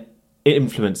other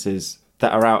influences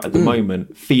that are out at the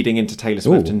moment feeding into Taylor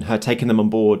Swift and her taking them on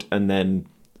board and then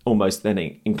almost then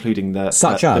including the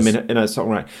Such them as? in a song,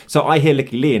 right? So I hear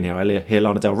Licky Lee in here. I hear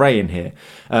Lana Del Rey in here.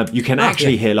 You can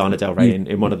actually hear Lana Del Rey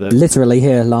in one of the Literally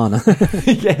here, Lana.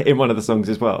 yeah, in one of the songs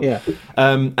as well. Yeah.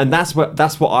 And that's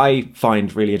what I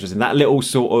find really interesting. That little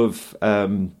sort of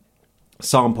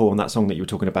sample on that song that you were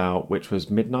talking about, which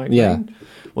was Midnight Yeah. Rain,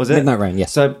 was it? Midnight Rain,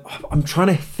 yes. So I'm trying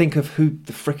to think of who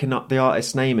the frickin' the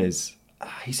artist's name is.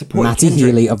 He supported Matty Kendrick.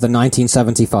 Healy of the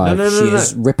 1975. No, She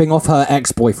is ripping off her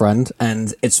ex-boyfriend,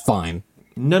 and it's fine.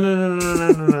 No.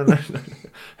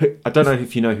 I don't know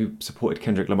if you know who supported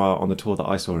Kendrick Lamar on the tour that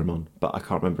I saw him on, but I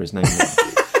can't remember his name.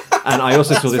 And I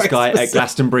also saw this guy at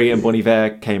Glastonbury and Bon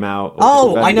Iver came out.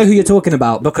 Oh, I know who you're talking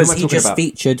about, because Who am I he talking just about?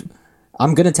 featured...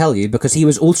 I'm going to tell you, because he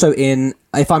was also in...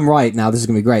 If I'm right now, this is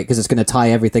going to be great, because it's going to tie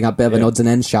everything up, bit of an odds and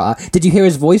ends shout out. Did you hear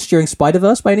his voice during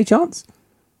Spider-Verse by any chance?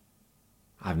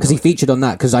 Because he featured on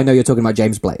that, because I know you're talking about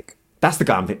James Blake. That is the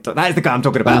guy I'm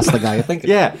talking about. That's the guy you're thinking.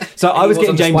 Yeah. So I was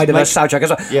getting James Blake. Spider-Verse soundtrack as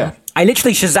well. Yeah. I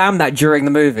literally Shazammed that during the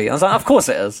movie. I was like, of course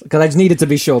it is. Because I just needed to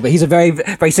be sure, but he's a very,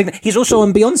 very... He's also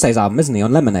on Beyonce's album, isn't he?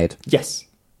 On Lemonade. Yes.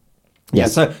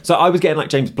 Yes. Yeah, so I was getting like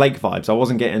James Blake vibes. I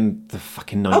wasn't getting the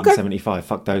fucking 1975.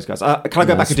 Fuck those guys. Can I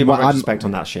go back and do my retrospect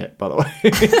on that shit, by the way?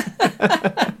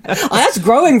 That's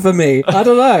growing for me. I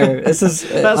don't know. This is...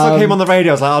 That's what came on the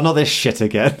radio. I was like, oh, not this shit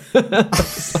again.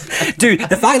 Dude,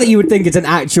 the fact that you would think it's an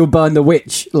actual Burn the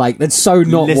Witch, like, that's so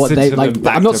not Listen what they... to like. them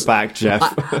back I'm not... to back, Jeff.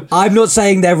 I'm not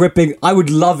saying they're ripping... I would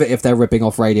love it if they're ripping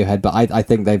off Radiohead, but I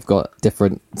think they've got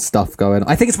different stuff going on.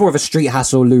 I think it's more of a Street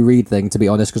Hassle Lou Reed thing, to be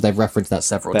honest, because they've referenced that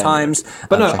several times.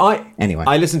 But no, Anyway.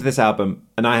 I listened to this album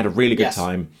and I had a really good Yes.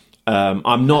 time.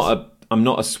 I'm not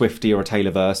a Swiftie or a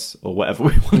Taylorverse or whatever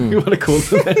we want to call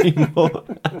them anymore.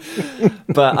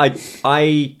 But I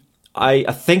think I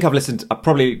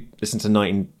probably listened to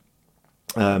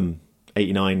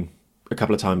 1989 a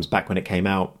couple of times back when it came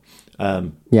out.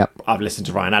 Yep. I've listened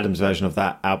to Ryan Adams' version of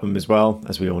that album as well,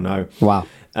 as we all know. Wow.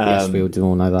 Yes, we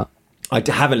all know that. I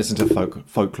haven't listened to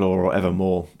Folklore or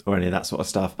Evermore or any of that sort of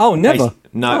stuff. Oh, never?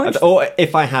 No, or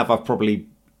if I have, I've probably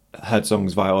heard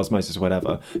songs via osmosis or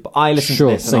whatever. But I listened to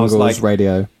this and I was singles, like,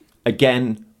 radio.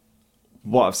 again,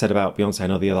 what I've said about Beyonce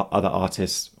and all the other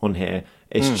artists on here,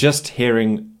 it's just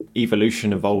hearing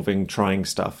evolution, evolving, trying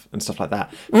stuff and stuff like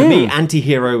that. For me,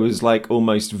 Anti-Hero was like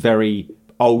almost very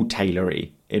old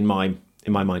Taylor-y in my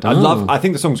mind. I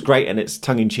think the song's great and it's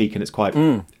tongue-in-cheek and it's quite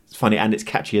funny and it's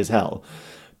catchy as hell.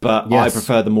 But Yes. I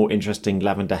prefer the more interesting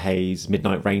Lavender Haze,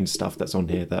 Midnight Rain stuff that's on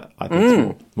here that I think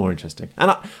is more interesting. And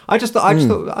I had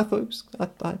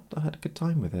a good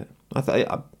time with it.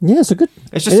 Yeah, it's a good...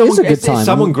 It's just it someone, is a good it's time.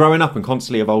 someone growing up and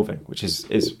constantly evolving, which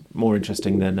is more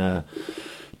interesting than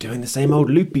doing the same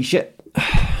old loopy shit.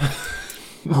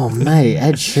 Oh mate,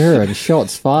 Ed Sheeran,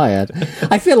 shots fired.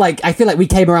 I feel like we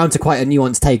came around to quite a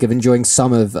nuanced take of enjoying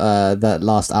some of that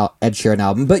last Ed Sheeran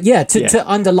album. But yeah,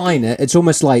 to underline it, it's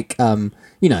almost like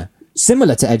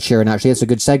similar to Ed Sheeran. Actually, it's a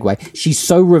good segue. She's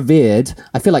so revered.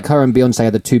 I feel like her and Beyonce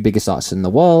are the two biggest artists in the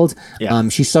world. Yeah.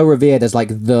 She's so revered as like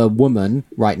the woman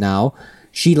right now.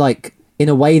 She like, in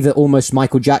a way that almost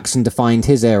Michael Jackson defined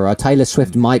his era, Taylor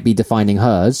Swift might be defining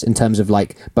hers in terms of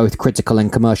like both critical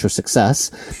and commercial success.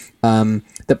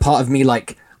 That part of me,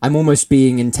 like, I'm almost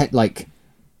being intent, like,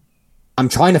 I'm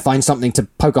trying to find something to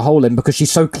poke a hole in because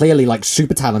she's so clearly like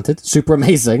super talented, super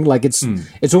amazing. Like it's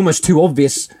almost too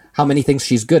obvious how many things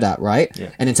she's good at, right?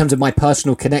 Yeah. And in terms of my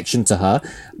personal connection to her,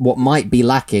 what might be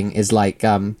lacking is like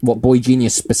what Boy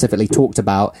Genius specifically talked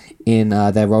about in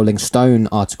their Rolling Stone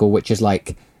article, which is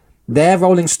like their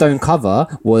Rolling Stone cover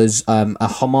was a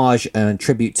homage and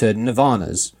tribute to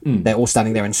Nirvana's. They're all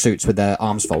standing there in suits with their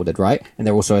arms folded, right? And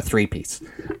they're also a three-piece.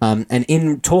 And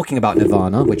in talking about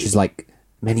Nirvana, which is like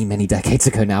many, many decades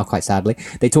ago now, quite sadly,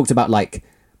 they talked about like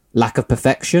lack of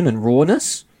perfection and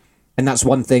rawness. And that's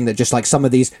one thing that just like some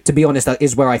of these, to be honest, that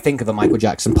is where I think of a Michael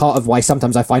Jackson. Part of why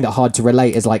sometimes I find it hard to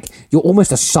relate is like, you're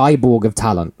almost a cyborg of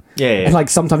talent. Yeah. And like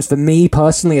sometimes for me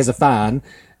personally as a fan,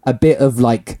 a bit of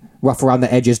like rough around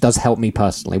the edges does help me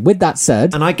personally. With that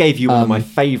said... And I gave you one of my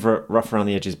favourite rough around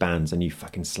the edges bands and you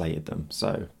fucking slated them.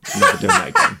 So I'm never doing that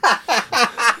again.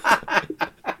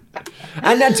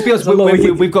 And then to be honest,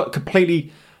 we've got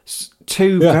completely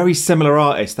two very similar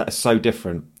artists that are so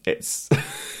different. It's...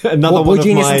 Another one Boy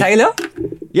Genius and Taylor?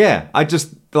 Yeah, I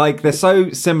just like they're so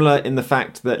similar in the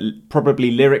fact that probably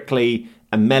lyrically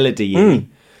and melody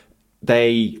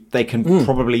they can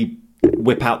probably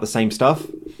whip out the same stuff,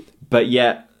 but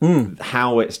yet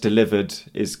how it's delivered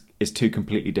is two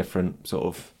completely different sort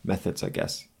of methods, I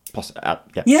guess.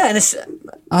 Yeah, and it's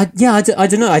I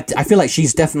don't know. I feel like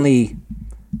she's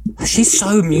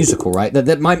so musical, right?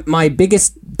 That my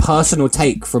biggest personal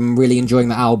take from really enjoying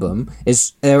the album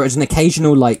is there is an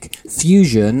occasional like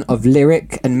fusion of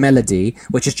lyric and melody,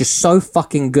 which is just so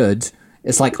fucking good.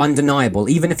 It's like undeniable.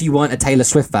 Even if you weren't a Taylor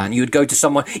Swift fan, you would go to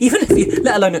someone, even if you,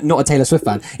 let alone not a Taylor Swift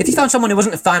fan, if you found someone who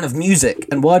wasn't a fan of music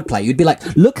and wordplay, you'd be like,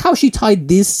 look how she tied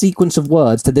this sequence of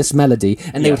words to this melody,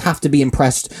 and they would have to be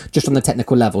impressed just on the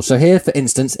technical level. So here, for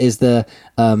instance, is the,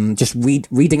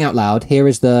 reading out loud, here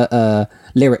is the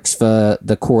lyrics for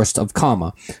the chorus of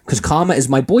Karma. Because Karma is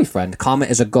my boyfriend, Karma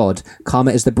is a god,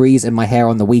 Karma is the breeze in my hair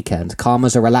on the weekend,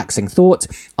 Karma's a relaxing thought,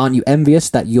 aren't you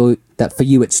envious that for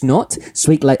you it's not?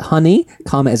 Sweet like honey,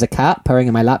 Karma is a cat, purring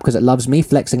in my lap because it loves me,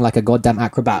 flexing like a goddamn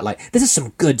acrobat. Like, this is some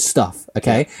good stuff,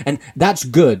 okay? And that's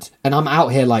good. And I'm out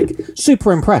here, like,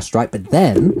 super impressed, right? But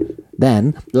then,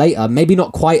 later, maybe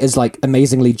not quite as, like,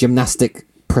 amazingly gymnastic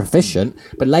proficient,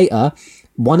 but later,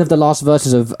 one of the last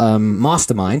verses of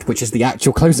Mastermind, which is the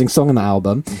actual closing song on the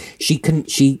album, she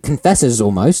confesses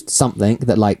almost something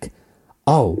that, like,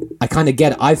 oh, I kind of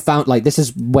get it. I've found, like, this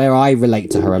is where I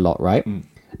relate to her a lot, right?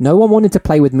 No one wanted to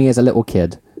play with me as a little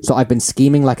kid, so I've been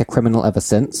scheming like a criminal ever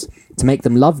since to make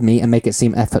them love me and make it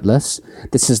seem effortless.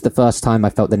 This is the first time I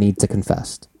felt the need to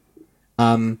confess.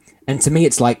 And to me,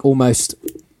 it's like almost...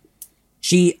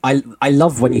 I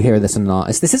love when you hear this in an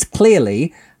artist. This is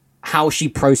clearly how she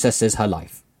processes her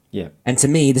life. Yeah. And to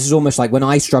me, this is almost like when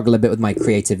I struggle a bit with my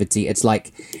creativity, it's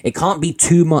like it can't be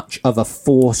too much of a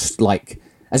forced, like...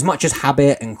 As much as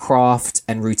habit and craft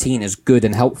and routine is good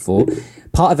and helpful,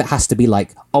 part of it has to be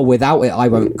like, oh, without it, I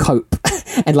won't cope.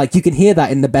 And like, you can hear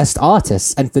that in the best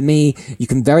artists. And for me, you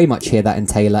can very much hear that in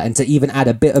Taylor. And to even add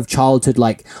a bit of childhood,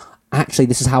 like, actually,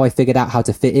 this is how I figured out how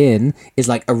to fit in, is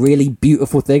like a really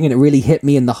beautiful thing. And it really hit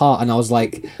me in the heart. And I was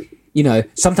like, you know,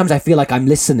 sometimes I feel like I'm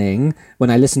listening when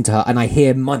I listen to her and I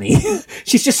hear money.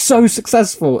 She's just so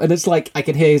successful. And it's like, I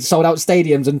can hear sold out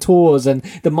stadiums and tours and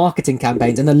the marketing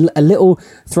campaigns and a little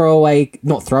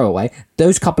not throwaway.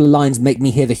 Those couple of lines make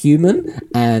me hear the human.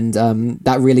 And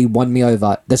that really won me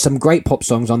over. There's some great pop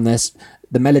songs on this.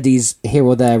 The melodies here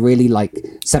or there really like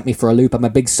sent me for a loop. I'm a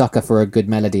big sucker for a good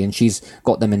melody, and she's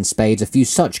got them in spades. A few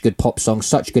such good pop songs,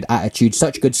 such good attitude,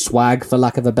 such good swag, for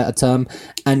lack of a better term.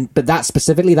 But that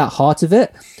specifically, that heart of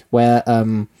it, where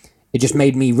it just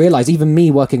made me realize, even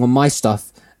me working on my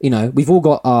stuff, you know, we've all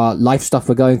got our life stuff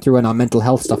we're going through and our mental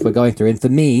health stuff we're going through. And for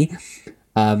me,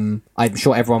 I'm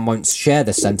sure everyone won't share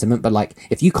this sentiment, but like,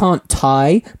 if you can't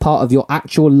tie part of your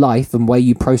actual life and way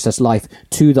you process life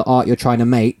to the art you're trying to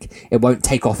make, it won't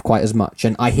take off quite as much.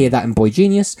 And I hear that in Boy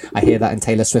Genius. I hear that in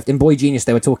Taylor Swift. In Boy Genius,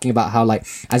 they were talking about how, like,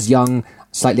 as young,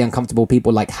 slightly uncomfortable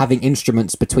people, like, having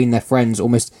instruments between their friends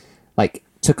almost, like,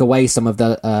 took away some of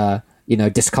the,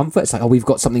 discomfort. It's like, oh, we've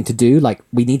got something to do. Like,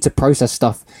 we need to process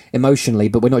stuff emotionally,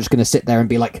 but we're not just going to sit there and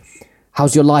be like,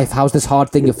 how's your life? How's this hard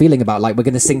thing you're feeling about? Like, we're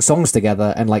going to sing songs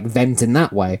together and like vent in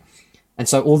that way. And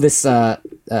so all this,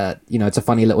 it's a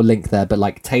funny little link there, but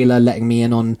like Taylor letting me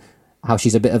in on how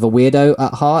she's a bit of a weirdo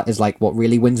at heart is like what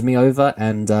really wins me over.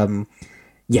 And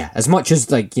as much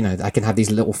as like, you know, I can have these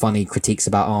little funny critiques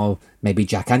about, oh, maybe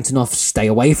Jack Antonoff, stay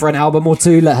away for an album or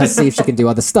two. Let her see if she can do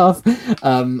other stuff.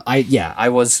 I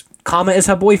was Karma is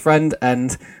her boyfriend,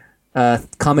 and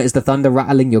Karma is the thunder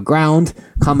rattling your ground.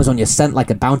 Karma's on your scent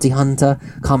like a bounty hunter.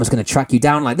 Karma's going to track you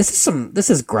down. Like, this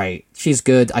is great. She's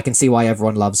good. I can see why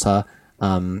everyone loves her.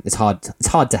 It's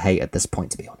hard to hate at this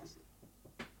point, to be honest.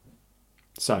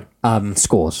 So,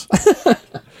 Scores.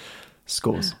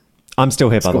 scores. I'm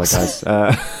still here, by the way, guys.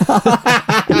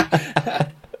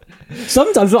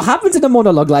 Sometimes what happens in a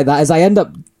monologue like that is I end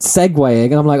up segueing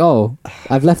and I'm like, oh,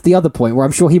 I've left the other point where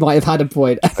I'm sure he might have had a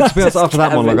point. To be honest, after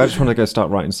that monologue, I just want to go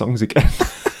start writing songs again.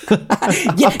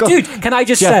 Dude, can I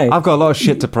just say? I've got a lot of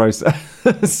shit to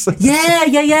process.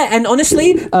 Yeah. And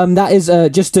honestly, that is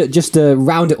just to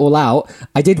round it all out.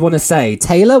 I did want to say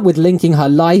Taylor, with linking her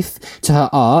life to her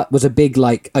art, was a big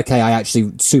okay, I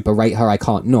actually super rate her. I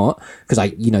can't not,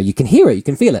 because you can hear it, you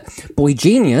can feel it. Boy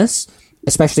Genius,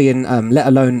 especially in let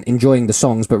alone enjoying the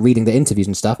songs, but reading the interviews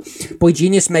and stuff. Boy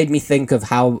Genius made me think of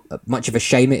how much of a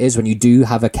shame it is when you do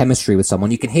have a chemistry with someone.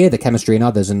 You can hear the chemistry in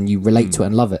others and you relate to it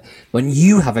and love it. When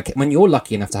you're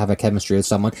lucky enough to have a chemistry with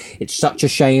someone, it's such a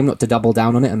shame not to double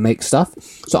down on it and make stuff.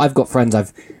 So I've got friends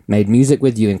I've made music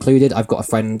with, you included. I've got a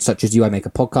friend such as you I make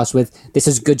a podcast with. This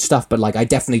is good stuff, but I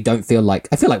definitely don't feel like,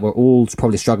 I feel like we're all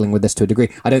probably struggling with this to a degree.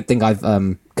 I don't think I've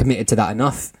committed to that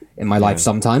enough in my life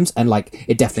sometimes, and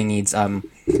it definitely needs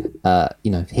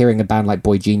hearing a band like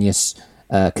Boy Genius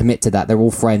commit to that. They're all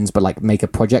friends, but make a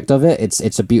project of it.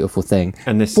 It's a beautiful thing.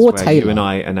 And this is where Taylor, you and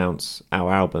I announce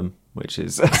our album, which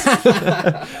is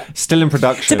still in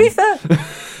production. To be fair,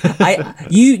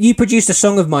 you produced a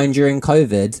song of mine during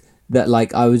COVID that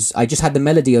I just had the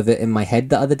melody of it in my head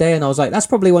the other day, and I was like, that's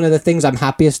probably one of the things I'm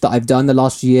happiest that I've done the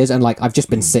last few years, and I've just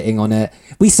been sitting on it.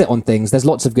 We sit on things, there's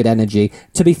lots of good energy.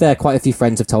 To be fair, quite a few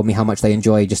friends have told me how much they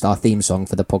enjoy just our theme song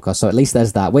for the podcast, so at least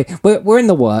there's that. We're in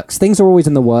the works, things are always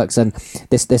in the works, and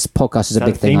this podcast is a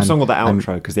big thing. The theme song or the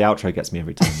outro? Because the outro gets me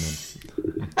every time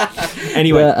then.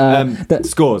 Anyway,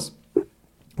 scores.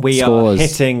 We are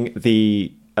hitting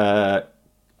the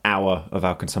hour of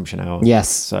our consumption hour. Yes.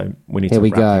 So we need to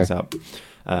wrap things up.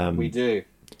 We do.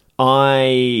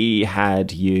 I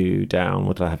had you down.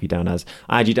 What did I have you down as?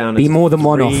 I had you down as Be more than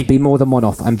one off. Be more than one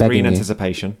off. I'm begging you. 3 in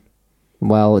anticipation.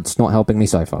 Well, it's not helping me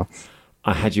so far.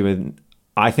 I had you in...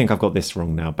 I think I've got this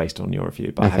wrong now based on your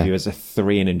review, but I have you as a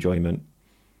 3 in enjoyment.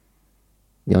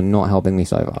 You're not helping me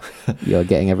so far. You're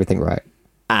getting everything right.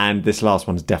 And this last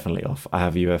one's definitely off. I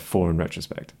have you a 4 in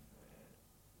retrospect.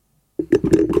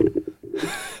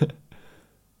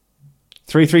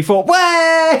 3, 3, 4.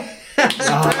 Way!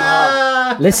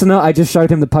 Listener, I just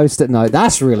showed him the post-it note.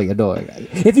 That's really annoying.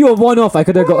 If you were one off, I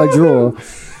could have got a draw.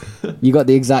 You got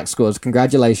the exact scores.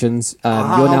 Congratulations. You're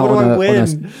now on a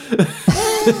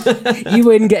you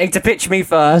win getting to pitch me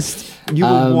first. You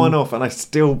were one off and I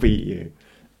still beat you.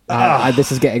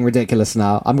 This is getting ridiculous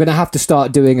now. I'm going to have to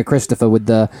start doing a Christopher with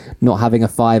the not having a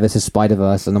 5 as his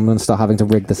Spider-Verse, and I'm going to start having to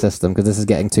rig the system because this is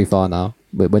getting too far now.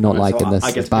 We're not liking this.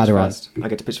 I get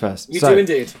to pitch first. You do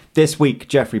indeed. This week,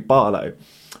 Jeffrey Barlow.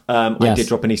 I did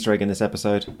drop an Easter egg in this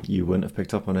episode. You wouldn't have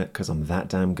picked up on it because I'm that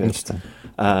damn good. Interesting.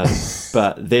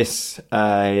 But this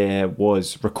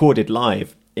was recorded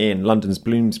live in London's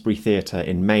Bloomsbury Theatre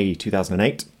in May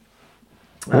 2008.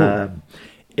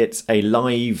 It's a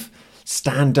live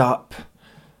stand-up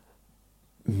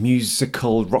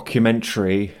musical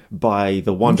rockumentary by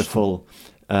the wonderful,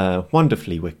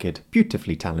 wonderfully wicked,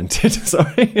 beautifully talented,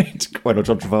 quite not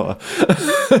John Travolta,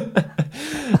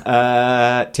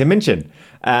 Tim Minchin.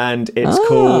 And it's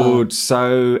called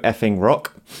So Effing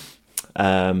Rock.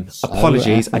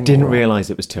 Apologies, I didn't realise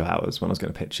it was 2 hours when I was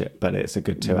going to pitch it, but it's a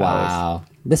good 2 hours. Wow.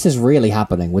 This is really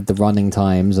happening with the running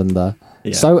times and the...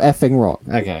 Yeah. So Effing Rock.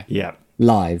 Okay. Yeah.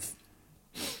 Live.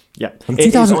 Yeah. From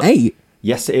 2008?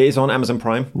 Yes, it is on Amazon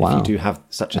Prime. Wow. If you do have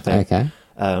such a thing. Okay.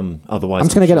 Otherwise, I'm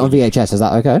just going to get it on VHS. Is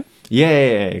that okay?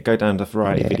 Yeah. Go down to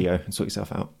Variety Video and sort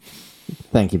yourself out.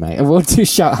 Thank you, mate. And we'll do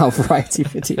shout out Variety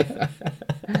Video.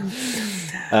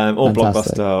 Or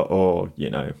Blockbuster, or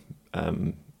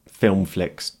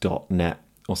filmflix.net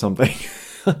or something.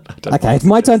 Okay, it's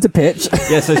my turn to pitch.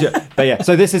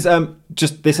 So this is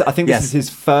just this. I think this is his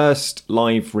first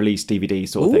live release DVD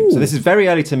sort of thing. So this is very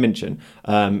early to mention,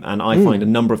 and I find a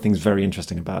number of things very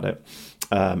interesting about it.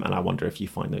 And I wonder if you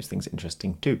find those things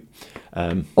interesting too.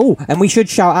 And we should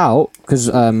shout out because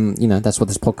that's what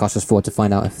this podcast is for, to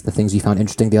find out if the things you found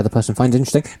interesting the other person finds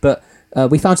interesting. But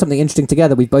we found something interesting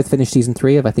together. We've both finished season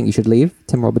 3 of I Think You Should Leave,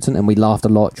 Tim Robertson, and we laughed a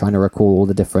lot trying to recall all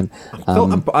the different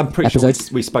I'm pretty episodes.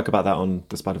 Sure we spoke about that on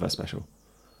the Spider-Verse special.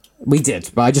 We did,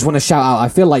 but I just want to shout out. I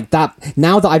feel like that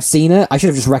now that I've seen it, I should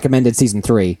have just recommended season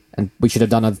 3, and we should have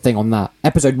done a thing on that.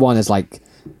 Episode 1 is like, do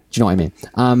you know what I mean?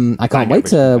 I can't wait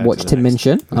to watch Tim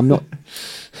Minchin. I'm not.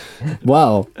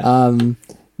 Well,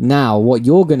 now what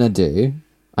you're gonna do?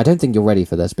 I don't think you're ready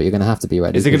for this, but you're going to have to be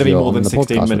ready. Is it going to be more than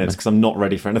 16 minutes? Because I'm not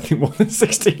ready for anything more than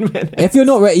 16 minutes. If you're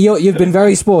not ready, you've been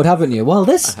very spoiled, haven't you? Well,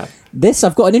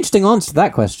 I've got an interesting answer to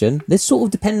that question. This sort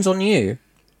of depends on you.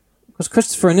 Because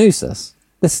Christopher Anousis,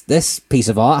 This piece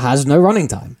of art has no running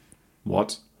time.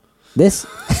 What? This.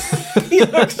 You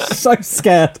look so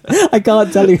scared. I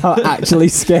can't tell you how actually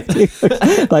scared you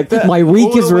look. Like, my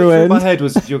week is ruined. My head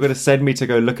was, you're going to send me to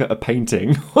go look at a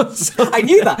painting. I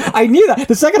knew that.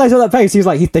 The second I saw that page, he was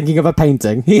like, he's thinking of a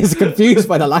painting. He is confused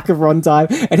by the lack of runtime,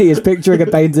 and he is picturing a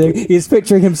painting. He is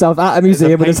picturing himself at a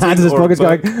museum with his hands in his pockets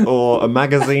going... Or a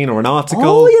magazine or an article.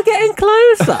 Oh, you're getting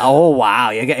closer. Oh,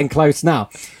 wow, you're getting close now.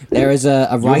 There is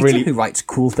a writer who writes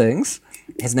cool things.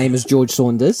 His name is George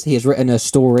Saunders. He has written a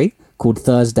story called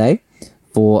Thursday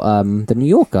for The New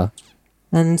Yorker.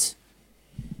 And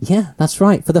yeah, that's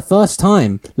right. For the first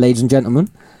time, ladies and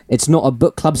gentlemen, it's not a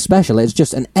book club special. It's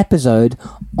just an episode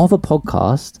of a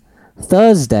podcast.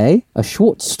 Thursday, a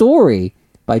short story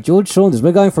by George Saunders.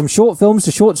 We're going from short films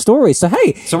to short stories. So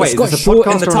hey, so wait, it's got is this a short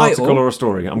podcast in the or an title. article or a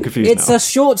story? I'm confused It's now. a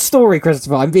short story,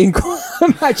 Christopher. I'm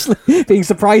actually being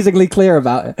surprisingly clear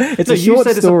about it. It's a short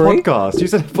you said story. It's a podcast. You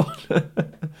said a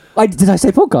podcast. Did I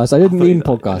say podcast? I didn't mean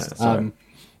podcast. Yeah,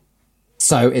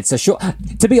 so it's a short...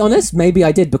 To be honest, maybe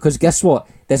I did, because guess what?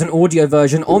 There's an audio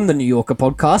version on the New Yorker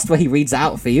podcast where he reads it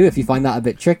out for you if you find that a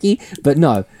bit tricky. But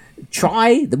no,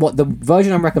 the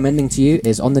version I'm recommending to you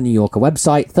is on the New Yorker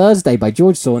website. Thursday by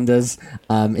George Saunders.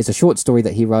 It's a short story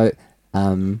that he wrote.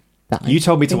 You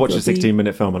told me to watch a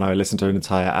 16-minute film and I listened to an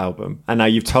entire album. And now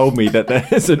you've told me that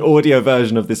there's an audio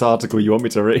version of this article you want me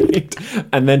to read,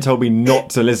 and then told me not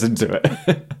to listen to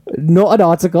it. Not an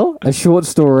article, a short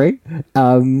story.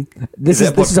 This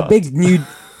is a big new...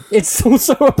 It's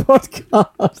also a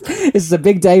podcast. This is a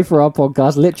big day for our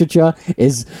podcast. Literature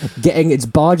is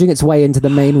barging its way into the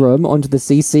main room, onto the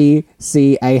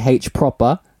CCCAH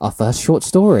proper, our first short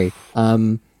story.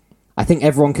 I think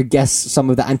everyone could guess some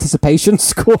of the anticipation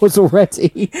scores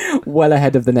already, well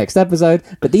ahead of the next episode.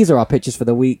 But these are our pitches for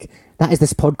the week. That is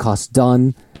this podcast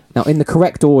done. Now, in the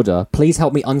correct order, please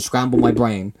help me unscramble my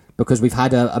brain, because we've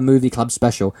had a movie club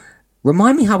special.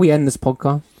 Remind me how we end this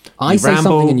podcast. I say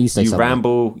something and you say something. You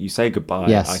ramble, you say goodbye,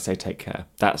 yes. I say take care.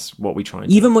 That's what we try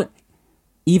and do.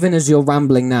 Even as you're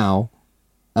rambling now,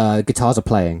 guitars are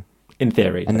playing. In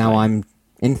theory. And now in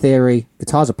theory,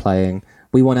 guitars are playing.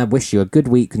 We want to wish you a good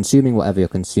week consuming whatever you're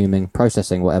consuming,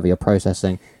 processing whatever you're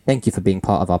processing. Thank you for being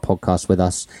part of our podcast with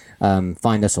us.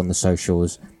 Find us on the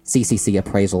socials, CCC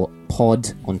Appraisal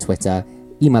Pod on Twitter.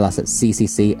 Email us at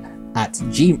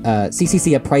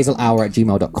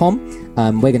cccapraisalhour@gmail.com.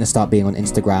 We're going to start being on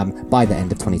Instagram by the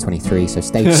end of 2023, so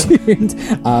stay tuned.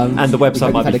 And the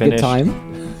website might be finished. Had a good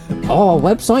time. Oh,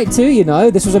 website too, you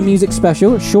know. This was a music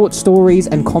special, short stories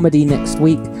and comedy next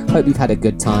week. Hope you've had a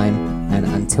good time. And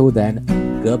until then,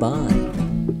 goodbye.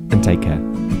 And take care.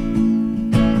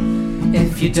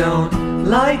 If you don't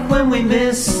like when we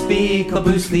misspeak or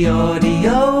boost the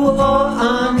audio or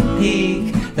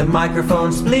unpeak, the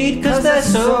microphones bleed cause they're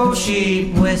so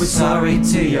cheap. We're sorry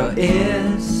to your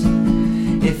ears.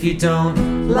 If you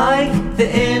don't like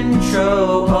the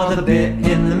intro or the bit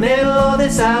in the middle or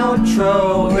this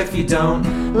outro, or if you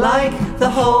don't like the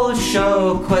whole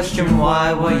show, question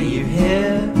why were you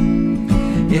here?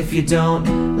 If you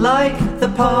don't like the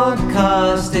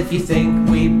podcast, if you think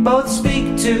we both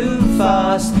speak too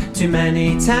fast, too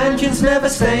many tangents never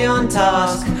stay on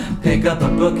task, pick up a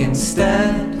book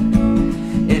instead.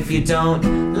 If you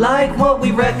don't like what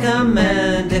we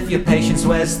recommend, if your patience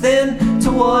wears thin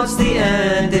towards the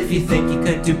end, if you think you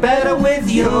could do better with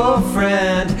your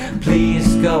friend,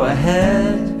 please go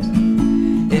ahead.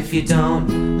 If you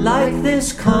don't like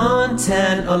this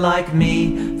content or like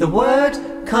me, the word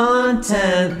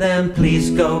content, then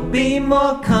please go be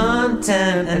more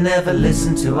content and never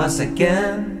listen to us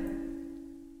again.